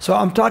one. So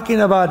I'm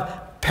talking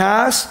about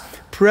past,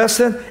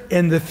 present,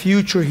 and the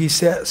future, he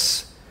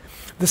says.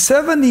 The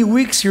 70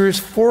 weeks here is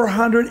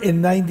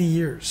 490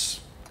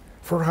 years.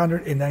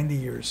 490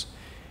 years.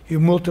 You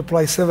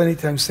multiply 70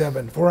 times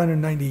 7,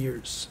 490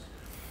 years.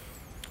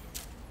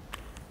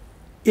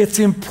 It's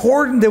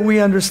important that we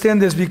understand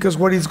this, because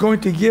what he's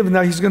going to give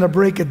now, he's going to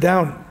break it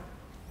down.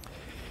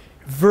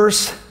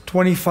 Verse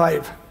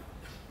 25.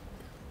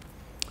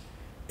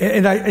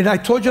 And I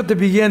told you at the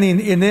beginning,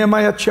 in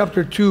Nehemiah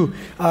chapter 2,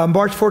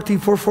 March 14,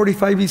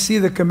 445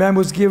 BC, the command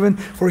was given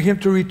for him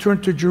to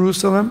return to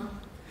Jerusalem.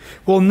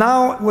 Well,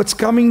 now, what's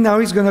coming now,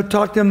 he's going to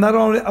talk to him not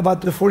only about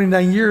the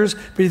 49 years,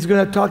 but he's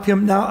going to talk to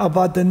him now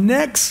about the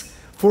next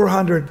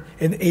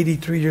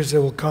 483 years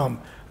that will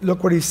come.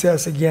 Look what he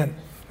says again.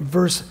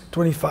 Verse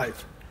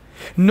 25.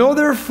 Know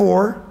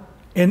therefore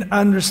and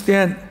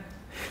understand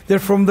that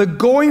from the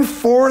going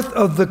forth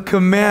of the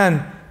command,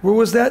 where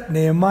was that?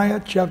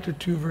 Nehemiah chapter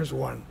 2 verse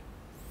 1.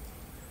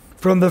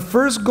 From the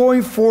first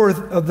going forth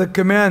of the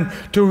command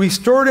to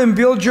restore and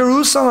build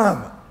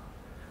Jerusalem,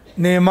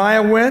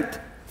 Nehemiah went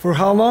for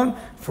how long?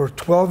 For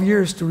 12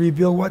 years to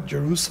rebuild what?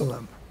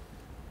 Jerusalem.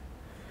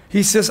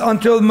 He says,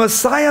 until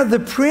Messiah the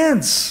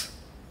Prince,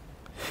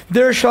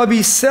 there shall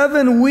be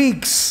 7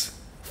 weeks,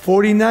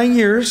 49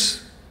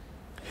 years,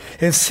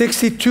 and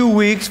 62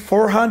 weeks,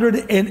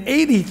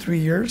 483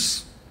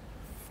 years.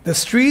 The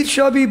street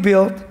shall be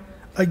built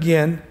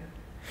again,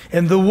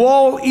 and the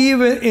wall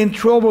even in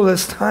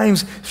troublous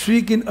times,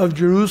 speaking of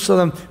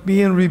Jerusalem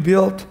being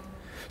rebuilt.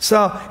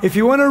 So if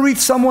you want to read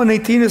Psalm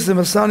 118, it's the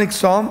Messianic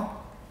Psalm.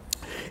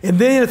 And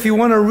then if you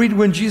want to read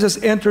when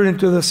Jesus entered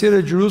into the city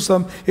of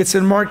Jerusalem, it's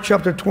in Mark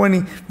chapter 20,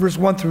 verse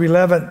 1 through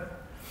 11.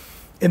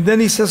 And then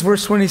he says,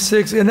 verse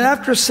 26, and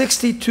after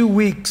 62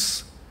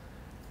 weeks,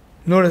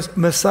 notice,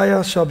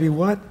 Messiah shall be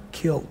what?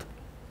 Killed.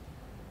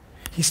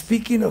 He's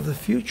speaking of the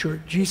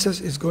future.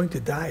 Jesus is going to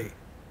die.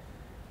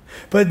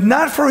 But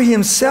not for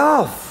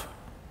himself.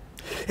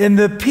 And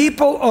the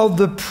people of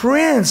the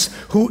prince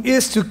who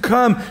is to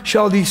come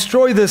shall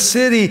destroy the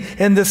city,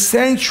 and the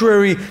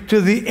sanctuary to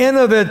the end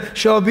of it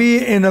shall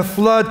be in a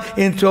flood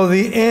until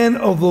the end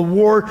of the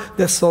war.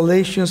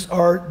 Desolations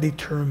are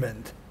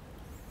determined.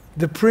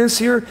 The prince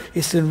here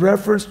is in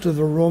reference to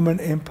the Roman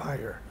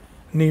Empire,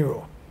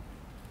 Nero.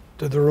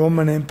 To the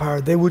Roman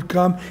Empire. They would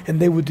come and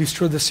they would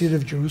destroy the city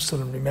of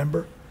Jerusalem,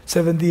 remember?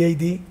 70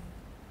 AD.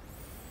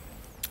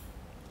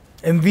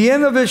 And the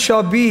end of it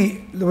shall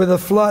be with a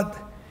flood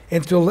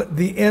until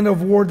the end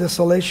of war,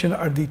 desolation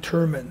are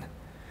determined.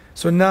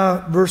 So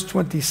now, verse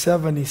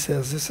 27, he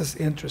says, this is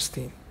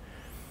interesting.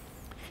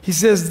 He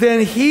says,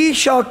 then he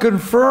shall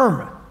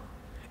confirm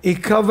a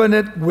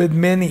covenant with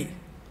many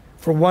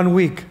for 1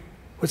 week.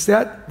 What's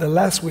that? The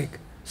last week,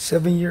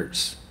 7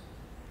 years.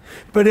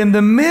 But in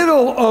the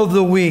middle of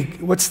the week,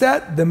 what's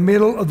that? The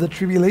middle of the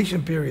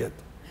tribulation period.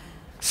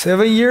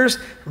 7 years,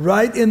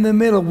 right in the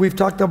middle. We've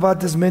talked about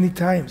this many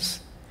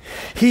times.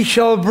 He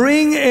shall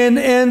bring an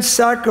end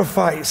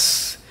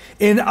sacrifice,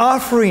 an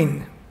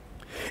offering,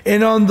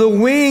 and on the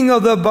wing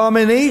of the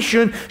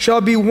abomination shall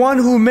be one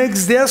who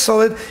makes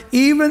desolate,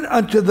 even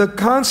unto the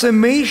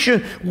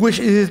consummation which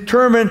is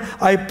determined.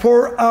 I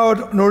pour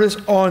out, notice,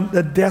 on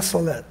the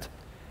desolate.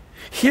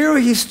 Here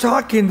he's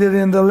talking that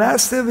in the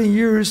last 7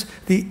 years,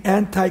 the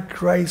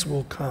Antichrist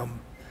will come.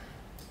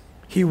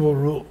 He will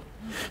rule.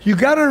 You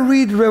got to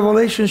read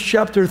Revelation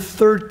chapter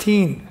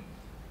 13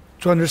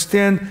 to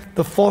understand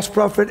the false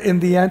prophet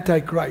and the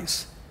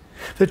Antichrist.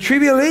 The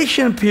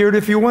tribulation period,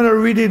 if you want to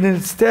read it in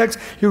its text,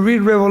 you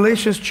read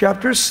Revelation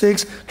chapter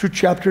 6 to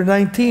chapter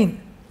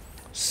 19.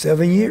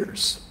 7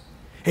 years.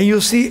 And you'll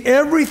see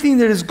everything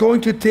that is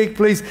going to take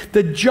place,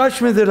 the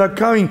judgments that are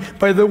coming.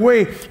 By the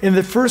way, in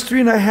the first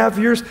 3.5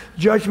 years,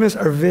 judgments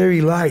are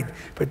very light.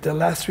 But the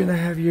last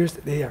 3.5 years,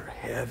 they are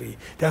heavy.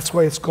 That's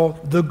why it's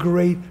called the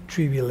Great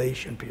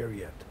Tribulation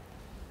period.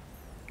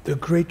 The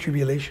Great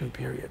Tribulation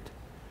period.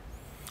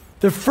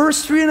 The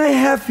first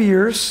 3.5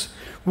 years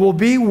will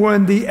be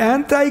when the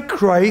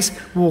Antichrist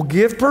will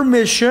give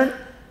permission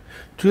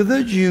to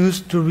the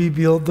Jews to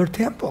rebuild their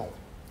temple,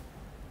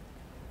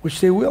 which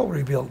they will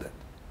rebuild it.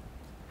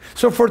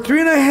 So for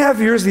 3.5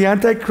 years, the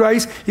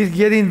Antichrist is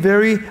getting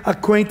very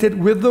acquainted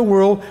with the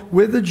world,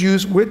 with the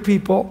Jews, with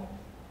people.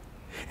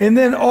 And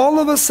then all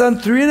of a sudden,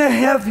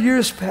 3.5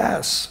 years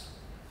pass.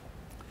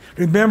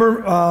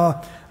 Remember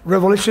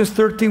Revelation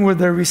 13 where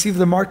they receive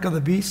the mark of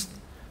the beast?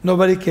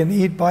 Nobody can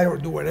eat, buy, or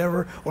do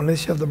whatever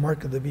unless you have the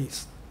mark of the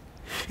beast.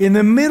 In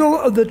the middle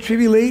of the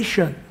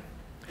tribulation,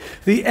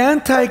 the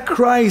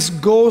Antichrist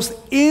goes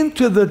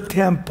into the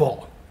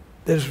temple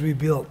that is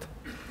rebuilt.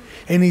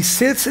 And he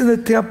sits in the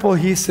temple,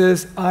 he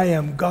says, I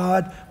am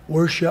God,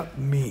 worship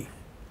me.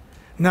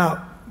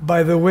 Now,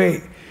 by the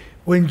way,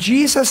 when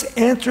Jesus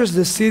enters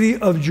the city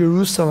of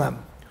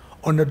Jerusalem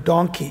on a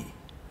donkey,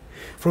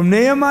 From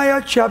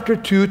Nehemiah chapter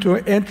 2 to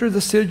enter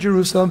the city of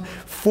Jerusalem,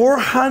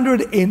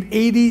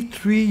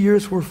 483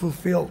 years were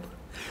fulfilled.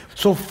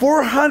 So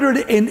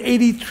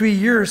 483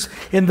 years.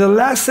 In the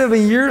last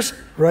 7 years,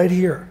 right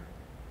here,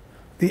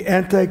 the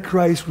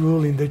Antichrist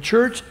ruling. The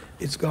church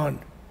is gone.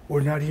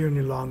 We're not here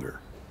any longer.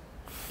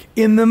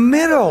 In the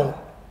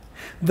middle,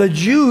 the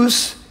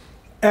Jews,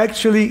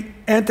 actually,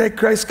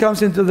 Antichrist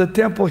comes into the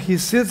temple. He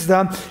sits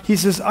down. He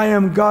says, I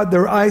am God.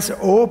 Their eyes are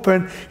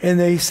open. And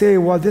they say,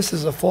 well, this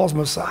is a false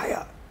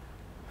Messiah.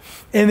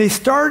 And they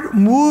start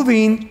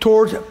moving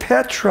towards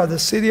Petra, the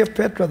city of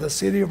Petra, the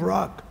city of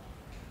rock.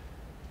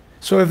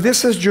 So if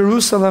this is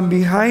Jerusalem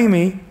behind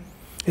me,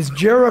 it's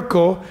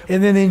Jericho.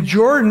 And then in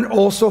Jordan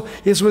also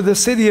is where the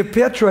city of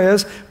Petra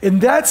is.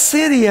 And that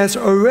city has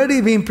already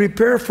been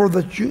prepared for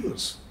the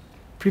Jews.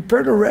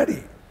 Prepared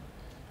already.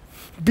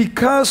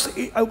 Because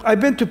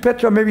I've been to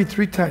Petra maybe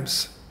 3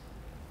 times.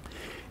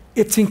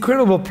 It's an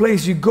incredible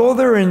place. You go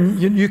there and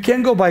you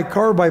can't go by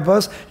car or by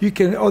bus. You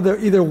can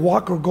either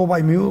walk or go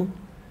by mule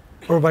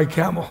or by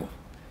camel.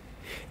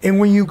 And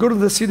when you go to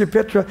the city of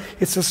Petra,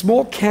 it's a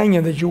small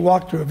canyon that you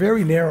walk through,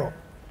 very narrow.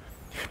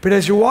 But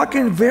as you're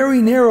walking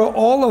very narrow,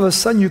 all of a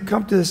sudden you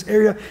come to this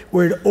area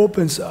where it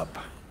opens up.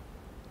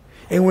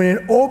 And when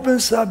it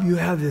opens up, you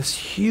have this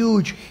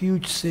huge,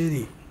 huge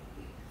city,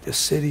 the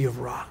city of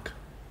rock.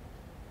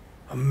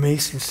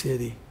 Amazing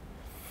city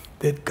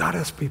that God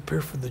has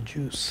prepared for the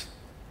Jews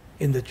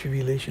in the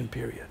tribulation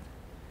period.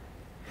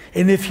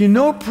 And if you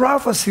know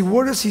prophecy,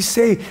 what does he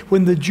say?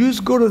 When the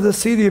Jews go to the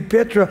city of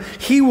Petra,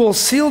 he will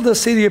seal the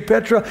city of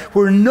Petra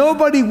where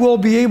nobody will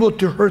be able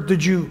to hurt the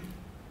Jew.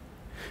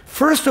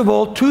 First of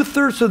all,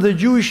 2/3 of the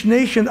Jewish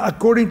nation,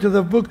 according to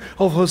the book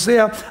of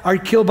Hosea, are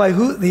killed by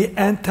who? The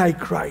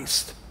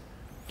Antichrist.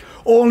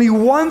 Only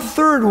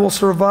 1/3 will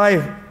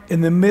survive in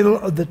the middle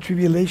of the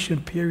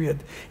tribulation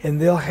period, and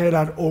they'll head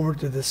out over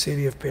to the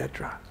city of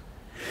Petra.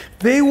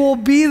 They will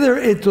be there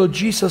until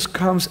Jesus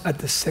comes at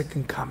the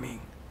second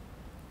coming.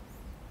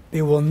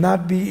 They will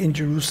not be in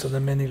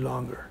Jerusalem any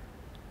longer.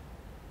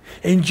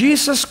 And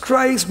Jesus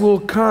Christ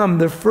will come.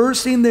 The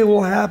first thing that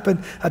will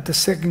happen at the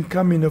second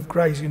coming of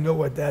Christ, you know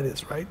what that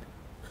is, right?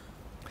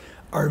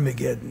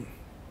 Armageddon.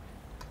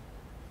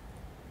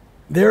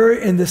 There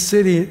in the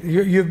city,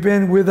 you've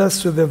been with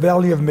us to the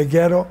valley of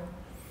Megiddo,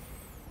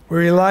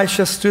 where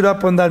Elisha stood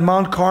up on that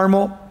Mount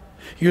Carmel.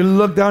 You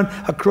look down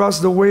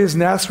across the way is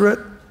Nazareth,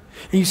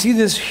 and you see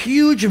this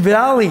huge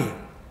valley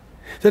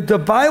that the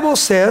Bible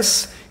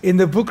says in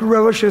the book of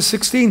Revelation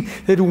 16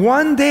 that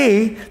one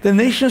day the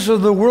nations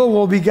of the world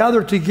will be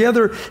gathered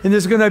together and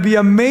there's going to be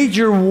a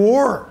major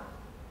war.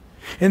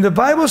 And the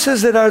Bible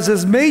says that as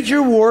this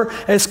major war,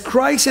 as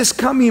Christ is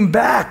coming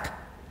back,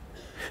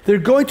 they're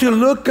going to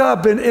look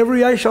up and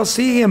every eye shall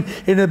see him.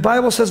 And the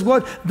Bible says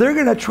what? They're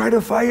going to try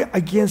to fight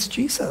against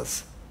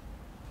Jesus.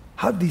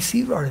 How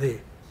deceived are they?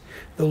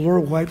 The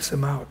Lord wipes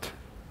them out.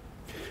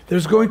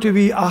 There's going to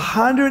be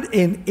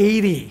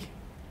 180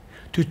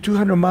 to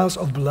 200 miles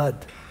of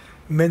blood.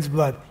 Men's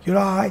blood. You know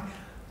how high?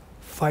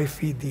 5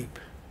 feet deep.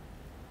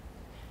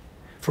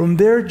 From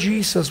there,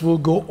 Jesus will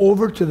go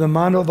over to the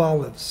Mount of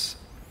Olives.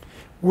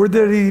 Where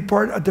did he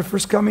depart at the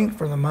first coming?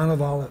 From the Mount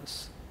of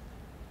Olives.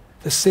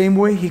 The same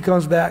way he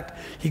comes back.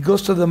 He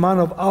goes to the Mount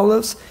of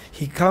Olives.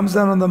 He comes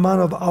down on the Mount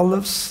of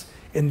Olives,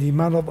 and the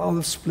Mount of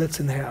Olives splits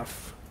in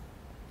half.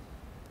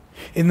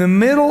 In the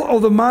middle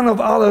of the Mount of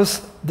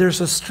Olives,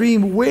 there's a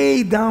stream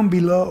way down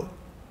below.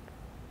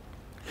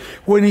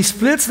 When he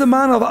splits the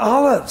Mount of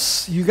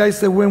Olives, you guys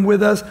that went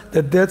with us,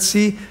 the Dead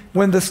Sea,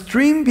 when the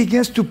stream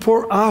begins to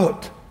pour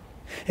out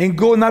and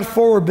go not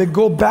forward but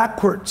go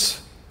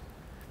backwards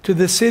to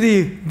the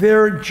city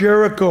there,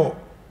 Jericho,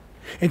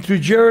 and through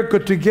Jericho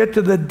to get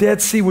to the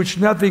Dead Sea, which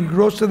nothing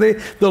grows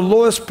today, the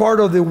lowest part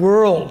of the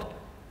world.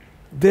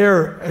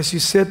 There, as you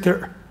sit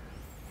there,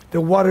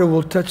 the water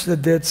will touch the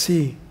Dead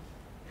Sea,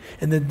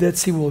 and the Dead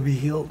Sea will be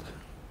healed.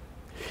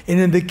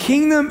 And in the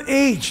kingdom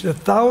age, the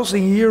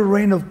 1,000-year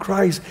reign of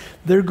Christ,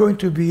 they're going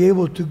to be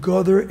able to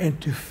go there and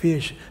to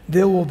fish.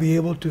 They will be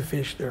able to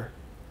fish there.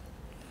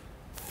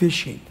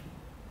 Fishing.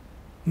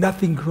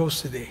 Nothing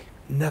grows today.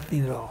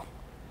 Nothing at all.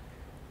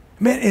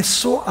 Man, it's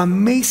so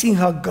amazing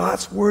how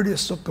God's word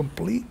is so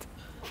complete.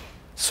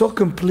 So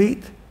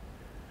complete.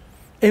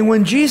 And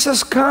when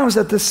Jesus comes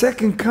at the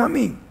second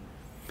coming,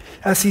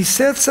 as he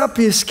sets up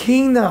his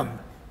kingdom,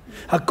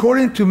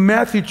 according to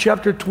Matthew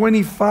chapter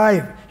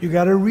 25, you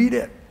got to read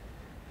it.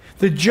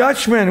 The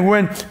judgment,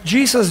 when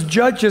Jesus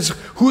judges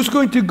who's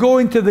going to go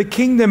into the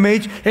kingdom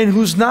age and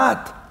who's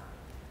not.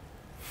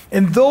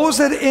 And those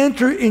that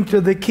enter into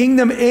the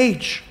kingdom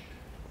age,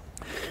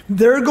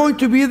 they're going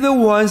to be the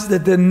ones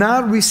that did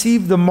not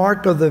receive the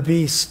mark of the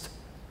beast.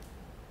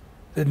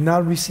 Did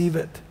not receive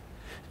it.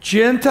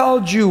 Gentile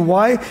Jew.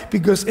 Why?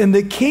 Because in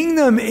the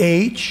kingdom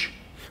age,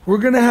 we're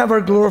going to have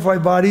our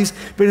glorified bodies,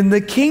 but in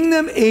the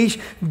kingdom age,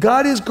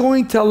 God is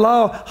going to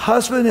allow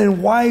husbands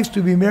and wives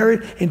to be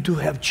married and to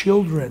have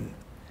children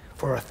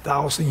for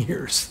 1,000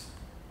 years.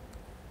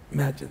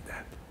 Imagine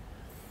that.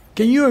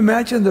 Can you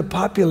imagine the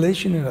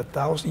population in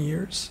 1,000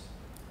 years?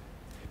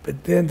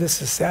 But then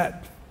this is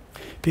sad.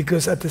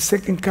 Because at the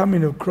second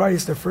coming of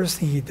Christ, the first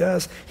thing he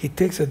does, he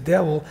takes a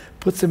devil,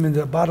 puts him in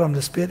the bottom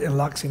of the pit, and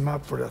locks him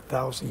up for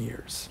 1,000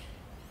 years.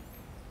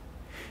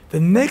 The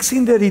next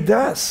thing that he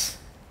does,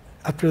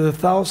 after the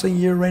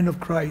 1,000-year reign of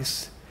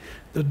Christ,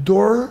 the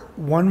door,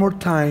 one more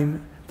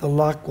time, the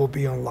lock will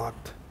be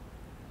unlocked,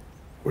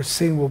 where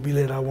Satan will be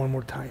let out one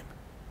more time.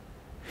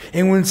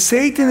 And when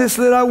Satan is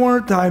let out one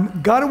more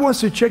time, God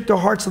wants to check the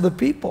hearts of the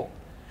people.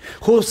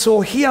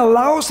 So he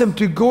allows them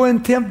to go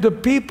and tempt the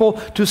people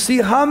to see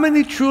how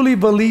many truly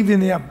believe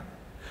in him.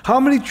 How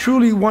many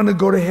truly want to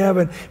go to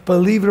heaven?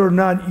 Believe it or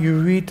not, you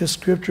read the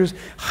scriptures,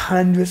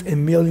 hundreds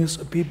and millions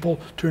of people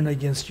turn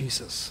against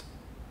Jesus.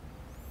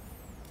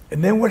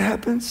 And then what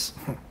happens?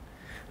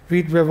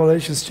 Read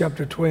Revelation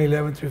chapter 20,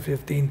 11 through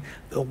 15,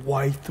 the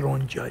white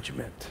throne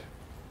judgment.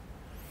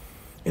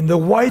 In the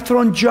white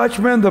throne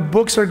judgment, the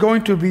books are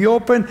going to be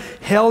open.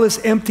 Hell is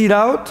emptied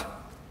out.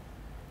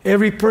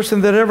 Every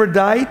person that ever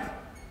died,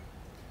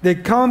 they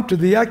come to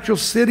the actual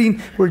sitting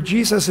where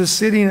Jesus is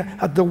sitting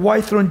at the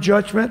white throne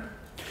judgment.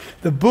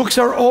 The books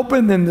are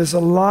open, and there's a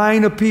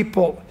line of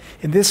people.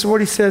 And this is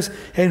what he says,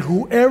 and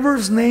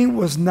whoever's name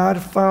was not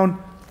found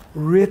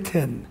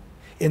written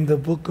in the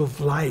book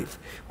of life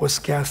was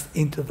cast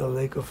into the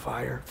lake of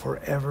fire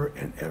forever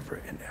and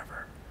ever and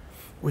ever,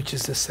 which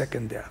is the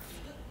second death.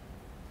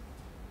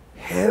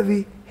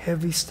 Heavy,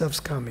 heavy stuff's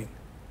coming.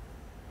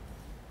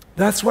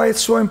 That's why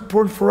it's so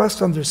important for us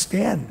to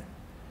understand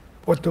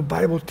what the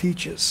Bible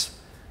teaches.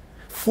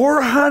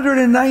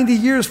 490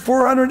 years,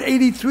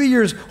 483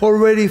 years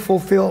already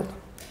fulfilled.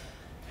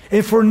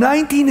 And for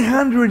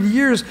 1900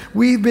 years,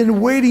 we've been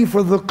waiting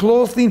for the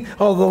closing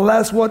of the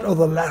last, of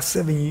the last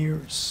 7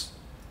 years.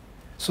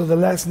 So the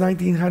last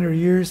 1900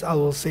 years, I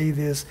will say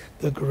this,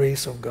 the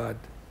grace of God.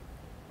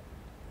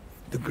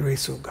 The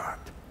grace of God.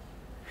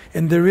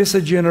 And there is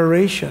a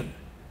generation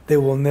that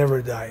will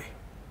never die.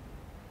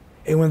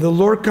 And when the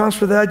Lord comes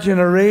for that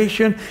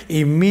generation,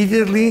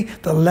 immediately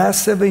the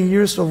last 7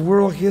 years of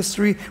world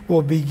history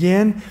will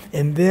begin,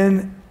 and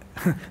then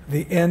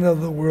the end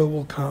of the world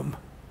will come.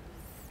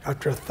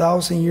 After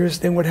 1,000 years,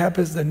 then what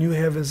happens? The new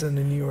heavens and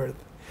the new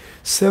earth.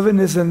 7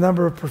 is the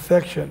number of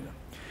perfection.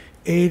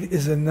 8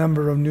 is the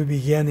number of new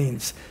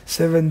beginnings.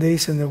 7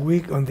 days in a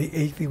week. On the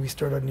 8th day, we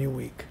start a new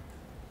week.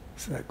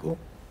 Isn't that cool?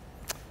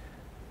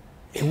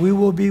 And we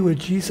will be with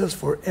Jesus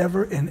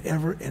forever and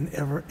ever and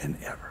ever and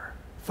ever.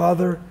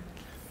 Father,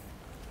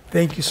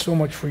 thank you so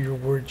much for your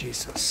word,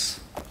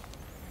 Jesus.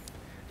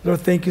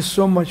 Lord, thank you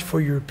so much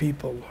for your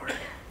people, Lord.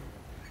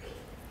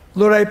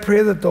 Lord, I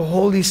pray that the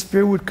Holy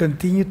Spirit would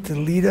continue to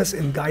lead us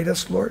and guide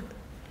us, Lord.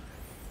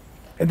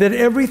 And that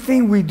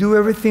everything we do,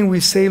 everything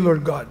we say,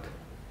 Lord God,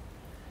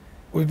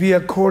 would be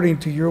according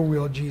to your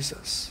will,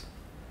 Jesus.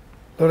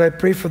 Lord, I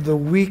pray for the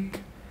weak.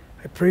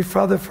 I pray,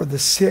 Father, for the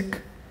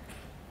sick.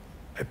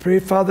 I pray,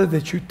 Father,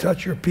 that you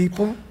touch your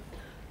people.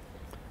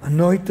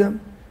 Anoint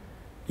them.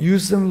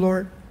 Use them,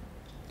 Lord.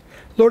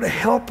 Lord,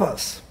 help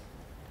us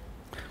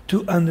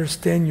to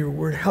understand your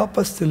word. Help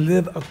us to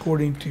live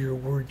according to your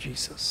word,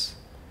 Jesus.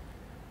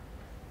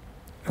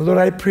 And Lord,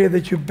 I pray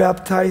that you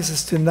baptize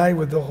us tonight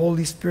with the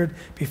Holy Spirit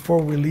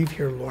before we leave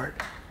here, Lord,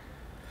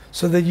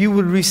 so that you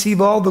would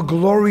receive all the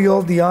glory,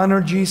 all the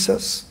honor,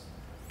 Jesus.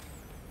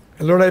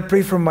 And Lord, I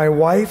pray for my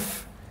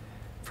wife,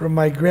 for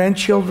my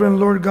grandchildren,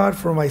 Lord God,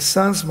 for my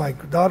sons, my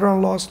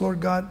daughter-in-laws,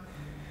 Lord God.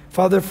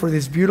 Father, for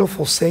these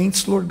beautiful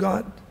saints, Lord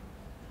God.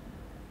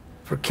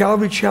 For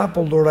Calvary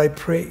Chapel, Lord, I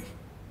pray.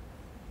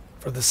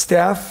 For the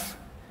staff,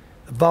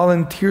 the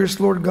volunteers,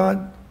 Lord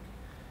God.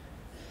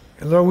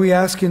 And Lord, we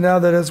ask you now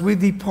that as we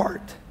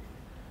depart,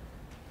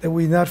 that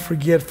we not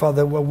forget,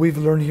 Father, what we've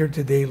learned here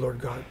today, Lord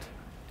God.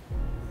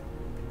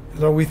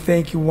 Lord, we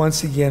thank you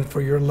once again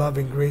for your love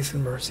and grace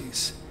and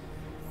mercies.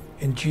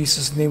 In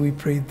Jesus' name we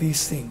pray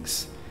these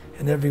things.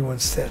 And everyone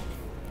said,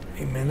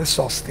 amen. Let's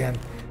all stand.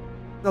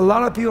 A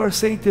lot of people are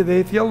saying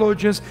today,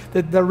 theologians,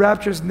 that the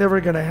rapture is never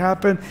going to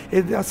happen.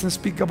 It doesn't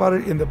speak about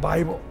it in the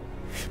Bible.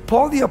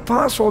 Paul the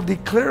Apostle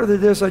declared that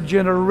there's a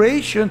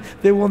generation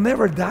that will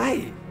never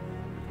die.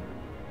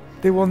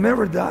 They will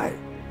never die.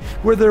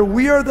 Whether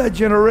we are that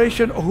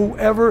generation or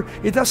whoever,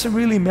 it doesn't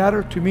really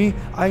matter to me.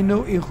 I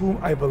know in whom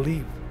I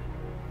believe.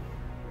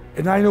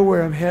 And I know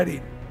where I'm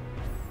heading.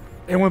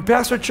 And when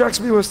Pastor Chuck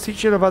Smith was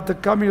teaching about the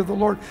coming of the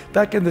Lord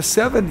back in the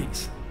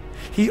 70s,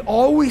 he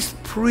always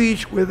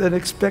preached with an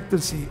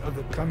expectancy of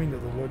the coming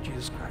of the Lord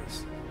Jesus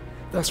Christ.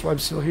 That's why I'm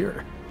still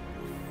here.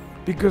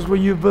 Because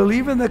when you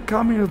believe in the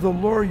coming of the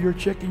Lord, you're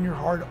checking your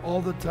heart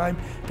all the time,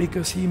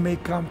 because he may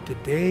come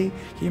today,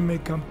 he may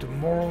come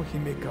tomorrow, he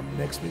may come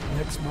next week,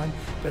 next month.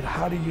 But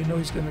how do you know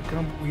he's going to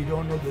come? We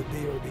don't know the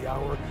day or the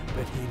hour,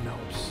 but he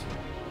knows.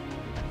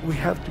 We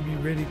have to be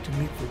ready to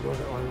meet the Lord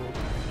at all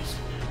times.